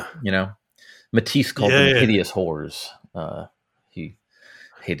 Yeah, Matisse called them hideous whores. He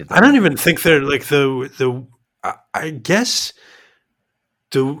hated them. I don't even think they're like the I guess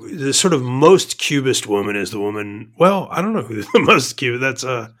the sort of most cubist woman is the woman. Well, I don't know who the most cubist. That's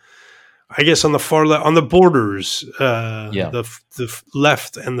I guess on the far left, on the borders, the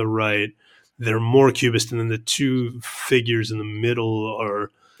left and the right, they're more cubist, and then the two figures in the middle are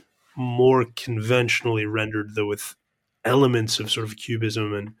more conventionally rendered, though with elements of sort of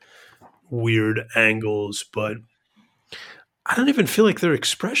cubism and weird angles. But I don't even feel like their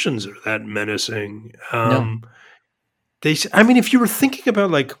expressions are that menacing. No. I mean, if you were thinking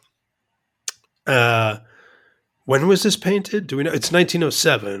about like, when was this painted? Do we know? It's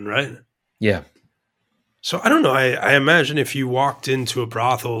 1907, right? Yeah. So I don't know. I imagine if you walked into a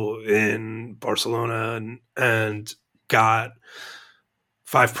brothel in Barcelona and got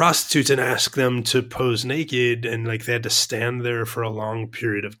 5 prostitutes and asked them to pose naked, and like they had to stand there for a long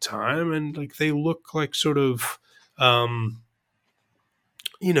period of time, and like they look like sort of,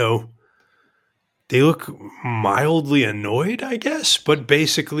 they look mildly annoyed, I guess, but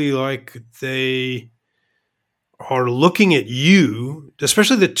basically like they are looking at you,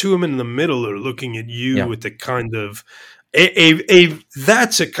 especially the two women in the middle are looking at you with the kind of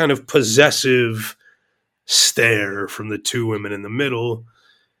that's a kind of possessive stare from the two women in the middle.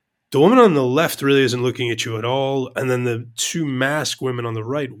 The woman on the left really isn't looking at you at all, and then the two masked women on the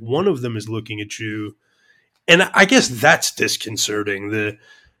right, one of them is looking at you, and I guess that's disconcerting.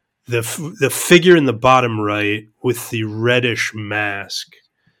 The figure in the bottom right with the reddish mask.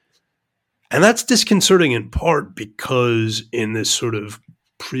 And that's disconcerting in part because in this sort of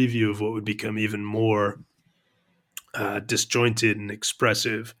preview of what would become even more disjointed and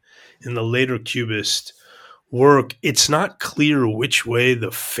expressive in the later Cubist work, it's not clear which way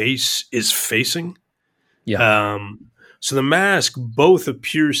the face is facing. Yeah. So the mask both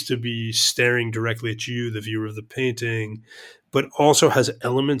appears to be staring directly at you, the viewer of the painting, but also has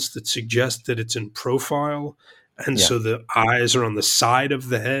elements that suggest that it's in profile. And so the eyes are on the side of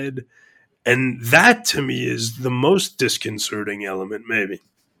the head. And that, to me, is the most disconcerting element, maybe.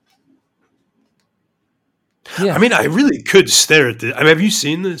 Yeah. I mean, I really could stare at this. I mean, have you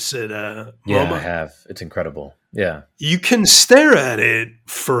seen this at Yeah, MoMA? I have. It's incredible. Yeah. You can stare at it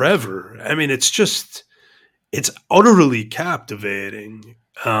forever. I mean, it's utterly captivating.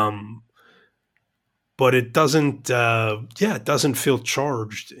 But it doesn't, it doesn't feel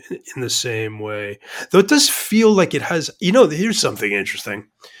charged in the same way. Though it does feel like it has, here's something interesting.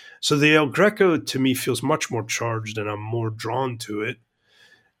 So the El Greco to me feels much more charged and I'm more drawn to it.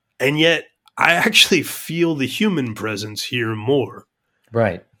 And yet I actually feel the human presence here more.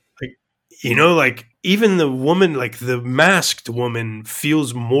 Right. Like, like even the woman, like the masked woman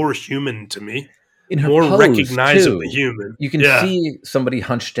feels more human to me. In her more pose, recognizably too. Human. You can see somebody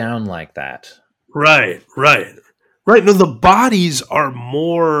hunched down like that. Right. No, the bodies are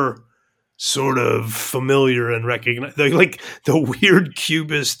more sort of familiar and recognized. Like the weird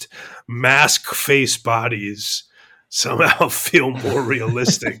Cubist mask face bodies somehow feel more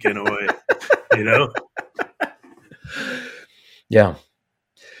realistic in a way, Yeah.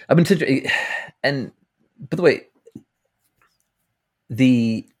 I mean, and by the way,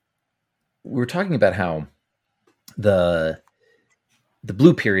 we were talking about how the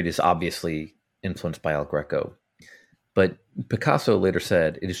blue period is obviously influenced by El Greco. But Picasso later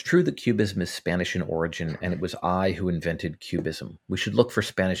said, "It is true that Cubism is Spanish in origin, and it was I who invented Cubism. We should look for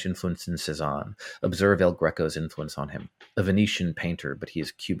Spanish influence in Cezanne, observe El Greco's influence on him. A Venetian painter, but he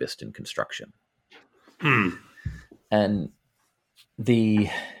is Cubist in construction." And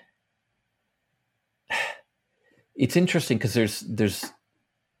it's interesting because there's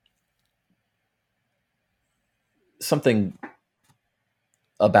something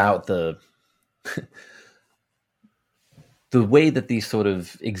about the way that these sort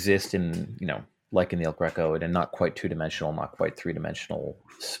of exist in, like in the El Greco, in a not quite 2-dimensional, not quite 3-dimensional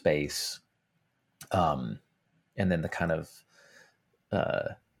space. And then the kind of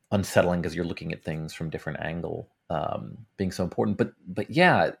unsettling because you're looking at things from different angle being so important. But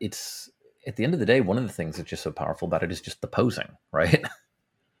yeah, it's at the end of the day, one of the things that's just so powerful about it is just the posing, right?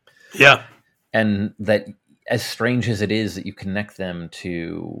 Yeah. And that as strange as it is that you connect them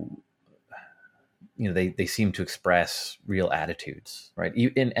to, they seem to express real attitudes, right?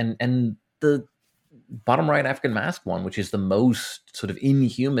 And the bottom right African mask one, which is the most sort of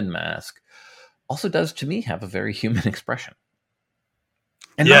inhuman mask, also does to me have a very human expression.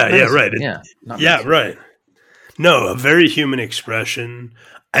 And right. Right. No, a very human expression.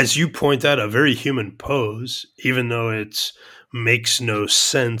 As you point out, a very human pose, even though it makes no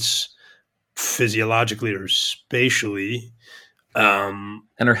sense physiologically or spatially. And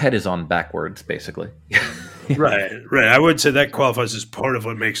her head is on backwards, basically. Right. I would say that qualifies as part of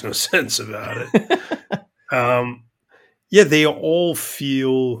what makes no sense about it. Um, yeah, they all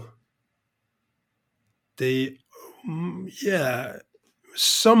feel they, yeah,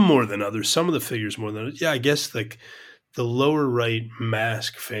 some more than others. Some of the figures more than others. Yeah, I guess like the lower right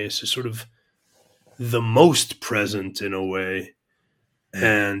mask face is sort of the most present in a way,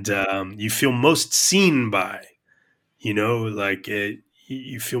 and you feel most seen by. Like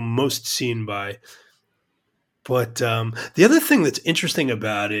you feel most seen by. But the other thing that's interesting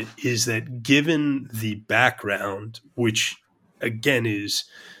about it is that given the background, which again is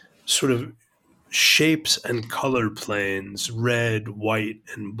sort of shapes and color planes, red, white,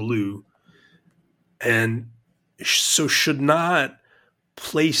 and blue, and so should not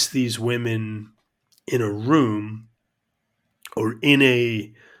place these women in a room or in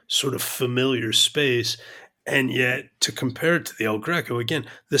a sort of familiar space. And yet, to compare it to the El Greco, again,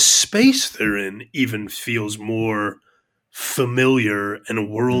 the space they're in even feels more familiar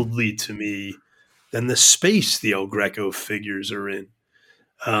and worldly to me than the space the El Greco figures are in.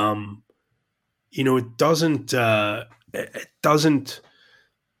 It doesn't.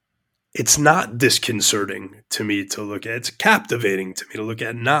 It's not disconcerting to me to look at. It's captivating to me to look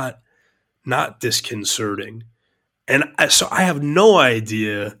at. Not disconcerting. And so I have no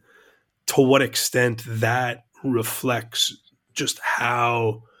idea to what extent that reflects just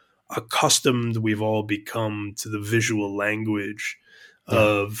how accustomed we've all become to the visual language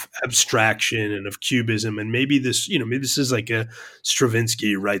of abstraction and of cubism. And maybe this is like a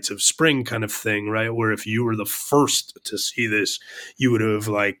Stravinsky Rites of Spring kind of thing, right? Where if you were the first to see this, you would have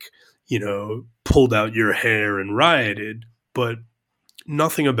pulled out your hair and rioted. But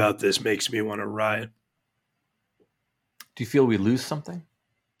nothing about this makes me want to riot. Do you feel we lose something?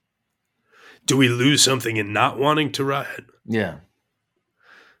 Do we lose something in not wanting to riot? Yeah.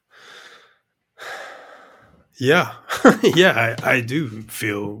 Yeah. Yeah, I do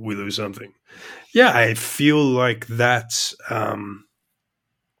feel we lose something. Yeah, I feel like that's I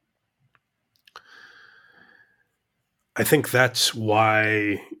think that's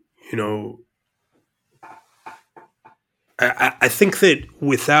why, I think that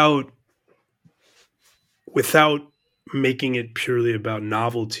without making it purely about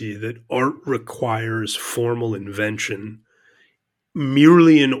novelty, that art requires formal invention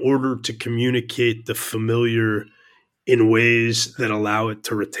merely in order to communicate the familiar in ways that allow it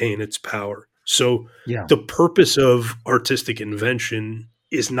to retain its power. So the purpose of artistic invention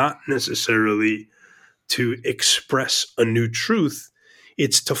is not necessarily to express a new truth.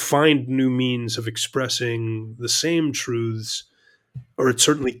 It's to find new means of expressing the same truths, or it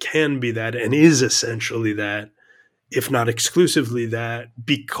certainly can be that and is essentially that, if not exclusively that,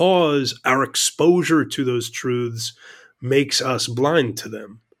 because our exposure to those truths makes us blind to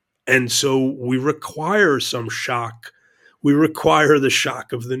them. And so we require some shock. We require the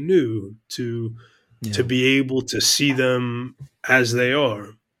shock of the new to be able to see them as they are.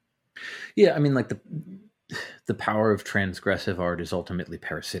 Yeah, I mean, like the power of transgressive art is ultimately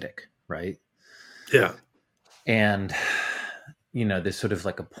parasitic, right? Yeah. And, there's sort of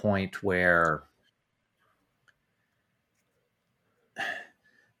like a point where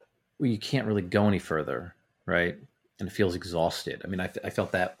you can't really go any further, right? And it feels exhausted. I mean, I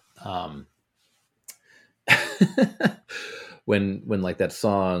felt that when like that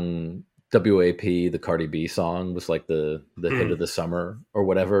song WAP, the Cardi B song, was like the hit of the summer or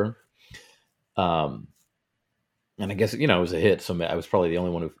whatever. And I guess it was a hit, so I was probably the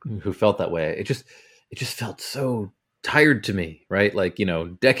only one who felt that way. It just felt so tired to me, right? Like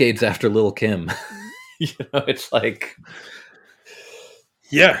decades after Lil' Kim, it's like,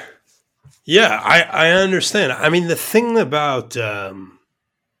 yeah. I understand. I mean, the thing about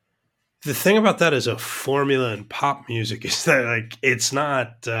that as a formula in pop music is that like it's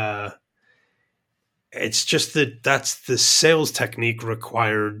not. It's just that that's the sales technique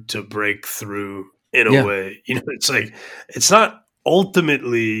required to break through in a way. It's like it's not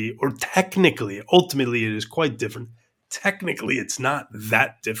ultimately or technically. Ultimately, it is quite different. Technically, it's not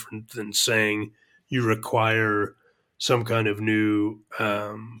that different than saying you require some kind of new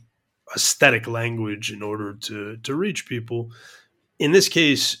aesthetic language in order to reach people. In this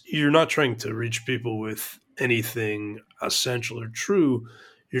case, you're not trying to reach people with anything essential or true.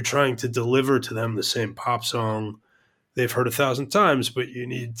 You're trying to deliver to them the same pop song they've heard 1,000 times, but you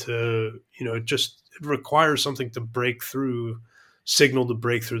need to, it requires something to break through, signal to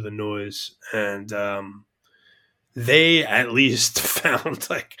break through the noise. And they at least found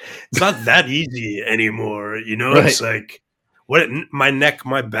like it's not that easy anymore. Right. It's like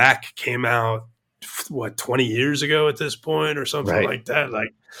my back came out 20 years ago at this point or something like that.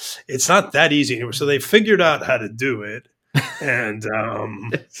 Like it's not that easy anymore. So they figured out how to do it. And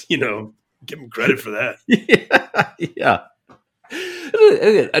Give him credit for that. Yeah.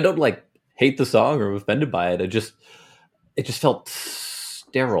 I don't like hate the song or offended by it. It just felt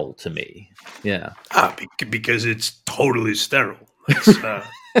sterile to me. Yeah. Because it's totally sterile.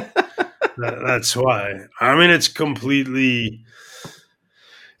 That's why. I mean, it's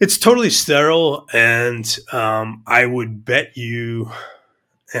totally sterile, and I would bet you,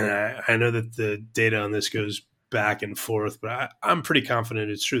 and I know that the data on this goes back and forth, but I'm pretty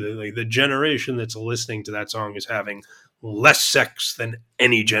confident it's true that like the generation that's listening to that song is having less sex than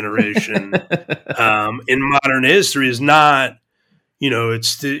any generation in modern history. Is not,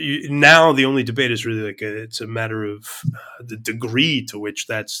 it's now the only debate is really like it's a matter of the degree to which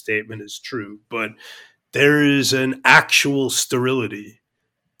that statement is true, but there is an actual sterility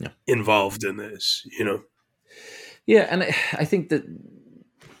involved in this, Yeah, and I think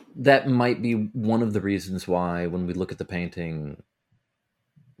that might be one of the reasons why when we look at the painting,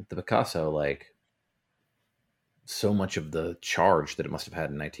 the Picasso, like so much of the charge that it must have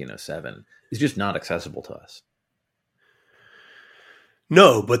had in 1907 is just not accessible to us.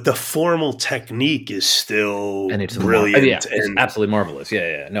 No, but the formal technique is still brilliant. It's absolutely marvelous.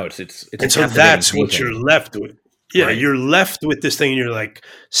 Yeah. No, it's and so that's what you're left with. Yeah, right. You're left with this thing, and you're like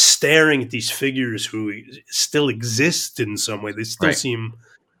staring at these figures who still exist in some way. They still seem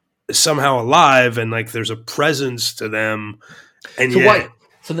somehow alive, and like there's a presence to them. And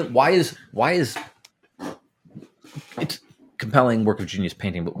why is it's compelling work of genius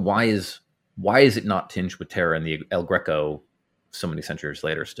painting, but why is it not tinged with terror, and the El Greco so many centuries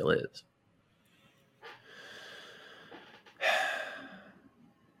later still is?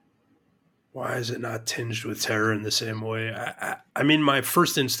 Why is it not tinged with terror in the same way? I mean, my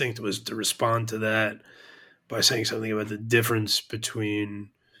first instinct was to respond to that by saying something about the difference between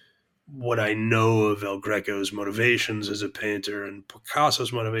what I know of El Greco's motivations as a painter and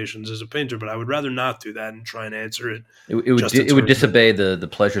Picasso's motivations as a painter, but I would rather not do that and try and answer it. It would disobey the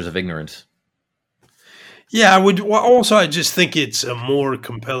pleasures of ignorance. Yeah, I would. Also, I just think it's a more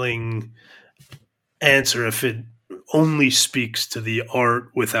compelling answer if it only speaks to the art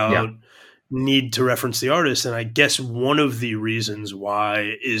without need to reference the artist. And I guess one of the reasons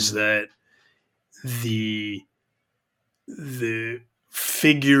why is that the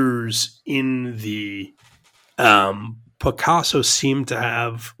figures in the Picasso seem to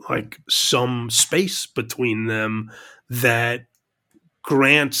have like some space between them that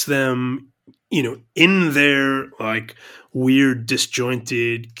grants them, in their like weird,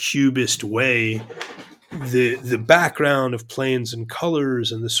 disjointed, cubist way, the background of planes and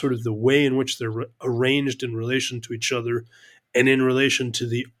colors and the sort of the way in which they're arranged in relation to each other and in relation to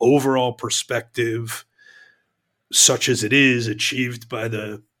the overall perspective, such as it is achieved by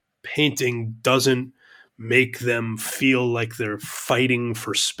the painting, doesn't make them feel like they're fighting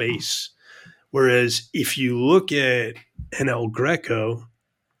for space. Whereas if you look at an El Greco,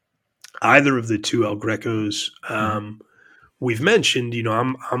 either of the two El Grecos we've mentioned,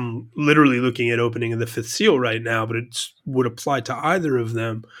 I'm literally looking at Opening of the Fifth Seal right now, but it would apply to either of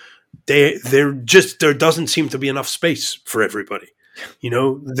them. There doesn't seem to be enough space for everybody.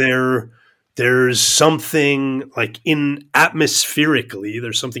 There's something like atmospherically,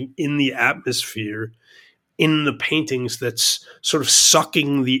 there's something in the atmosphere in the paintings that's sort of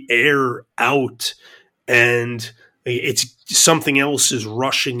sucking the air out, and it's something else is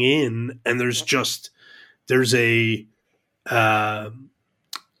rushing in, and there's a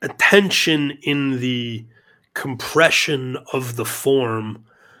tension in the compression of the form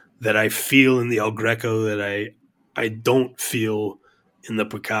that I feel in the El Greco that I don't feel in the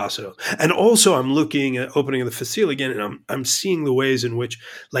Picasso. And also I'm looking at Opening of the Fifth Seal again, and I'm seeing the ways in which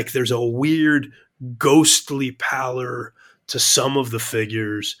like there's a weird ghostly pallor to some of the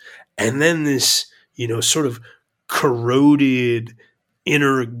figures, and then this, sort of corroded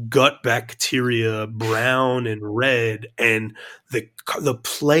inner gut bacteria, brown and red, and the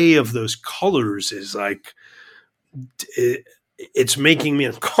play of those colors is like it's making me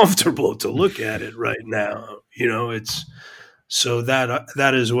uncomfortable to look at it right now. It's so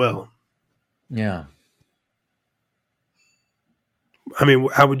that as well. Yeah. I mean,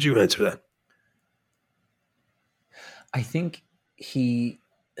 how would you answer that? I think he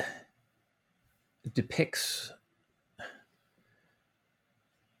depicts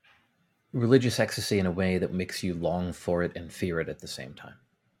religious ecstasy in a way that makes you long for it and fear it at the same time.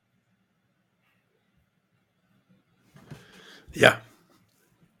 Yeah.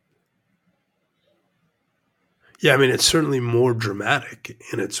 Yeah, I mean, it's certainly more dramatic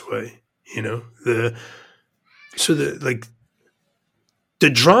in its way, the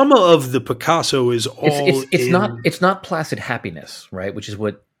drama of the Picasso is all it's not placid happiness, right? Which is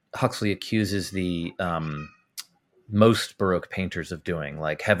what Huxley accuses the most Baroque painters of doing.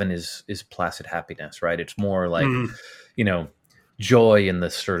 Like heaven is placid happiness, right? It's more like, joy in the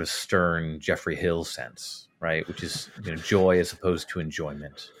sort of stern Geoffrey Hill sense, right? Which is joy as opposed to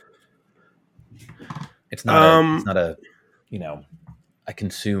enjoyment. It's not a I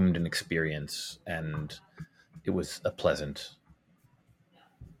consumed an experience and it was a pleasant,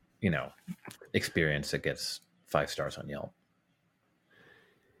 experience that gets 5 stars on Yelp.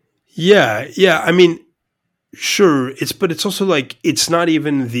 Yeah. I mean, sure. But it's also like, it's not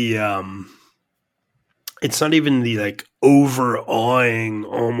even the like overawing,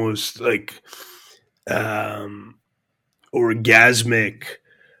 almost like, orgasmic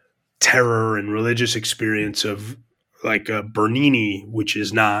terror and religious experience of like a Bernini, which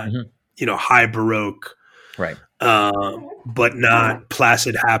is not, high Baroque, right? But not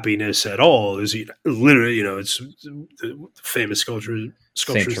placid happiness at all. Is literally, it's the famous sculpture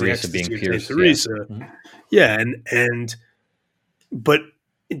Saint Teresa being pierced. Saint Teresa, but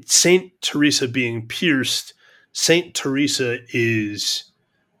Saint Teresa being pierced. Saint Teresa is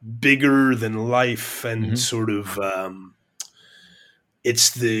bigger than life, and sort of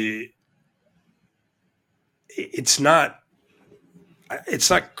it's not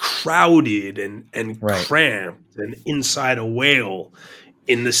crowded and cramped and inside a whale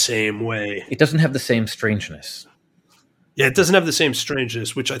in the same way. It doesn't have the same strangeness. Yeah, it doesn't have the same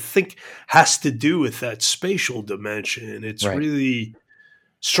strangeness, which I think has to do with that spatial dimension. It's really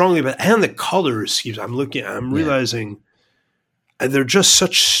strongly about, and the colors. I'm realizing they're just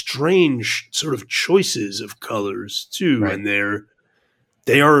such strange sort of choices of colors too, and they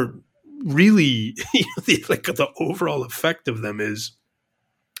are really like the overall effect of them is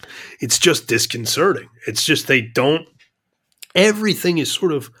it's just disconcerting. It's just everything is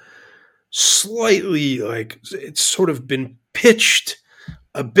sort of slightly like it's sort of been pitched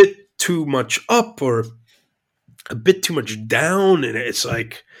a bit too much up or a bit too much down, and it's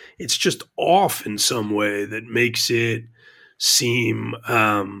like it's just off in some way that makes it seem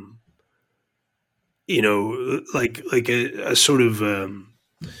like a sort of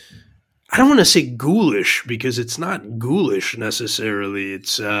I don't want to say ghoulish, because it's not ghoulish necessarily.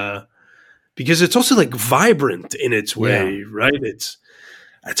 It's because it's also like vibrant in its way, right? It's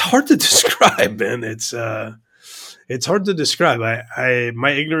hard to describe, man. It's hard to describe.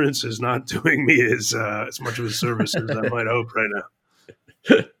 My ignorance is not doing me as much of a service as I might hope right now.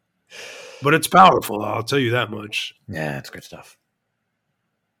 But it's powerful, I'll tell you that much. Yeah, it's good stuff.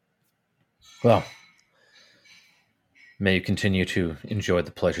 Well, may you continue to enjoy the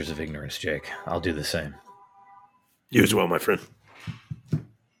pleasures of ignorance, Jake. I'll do the same. You as well, my friend.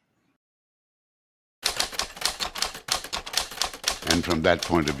 And from that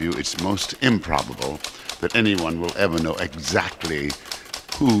point of view, it's most improbable that anyone will ever know exactly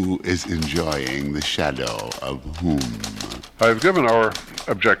who is enjoying the shadow of whom. I've given our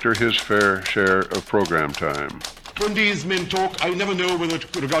objector his fair share of program time. When these men talk, I never know whether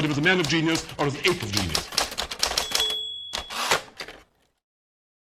to regard him as a man of genius or as an ape of genius.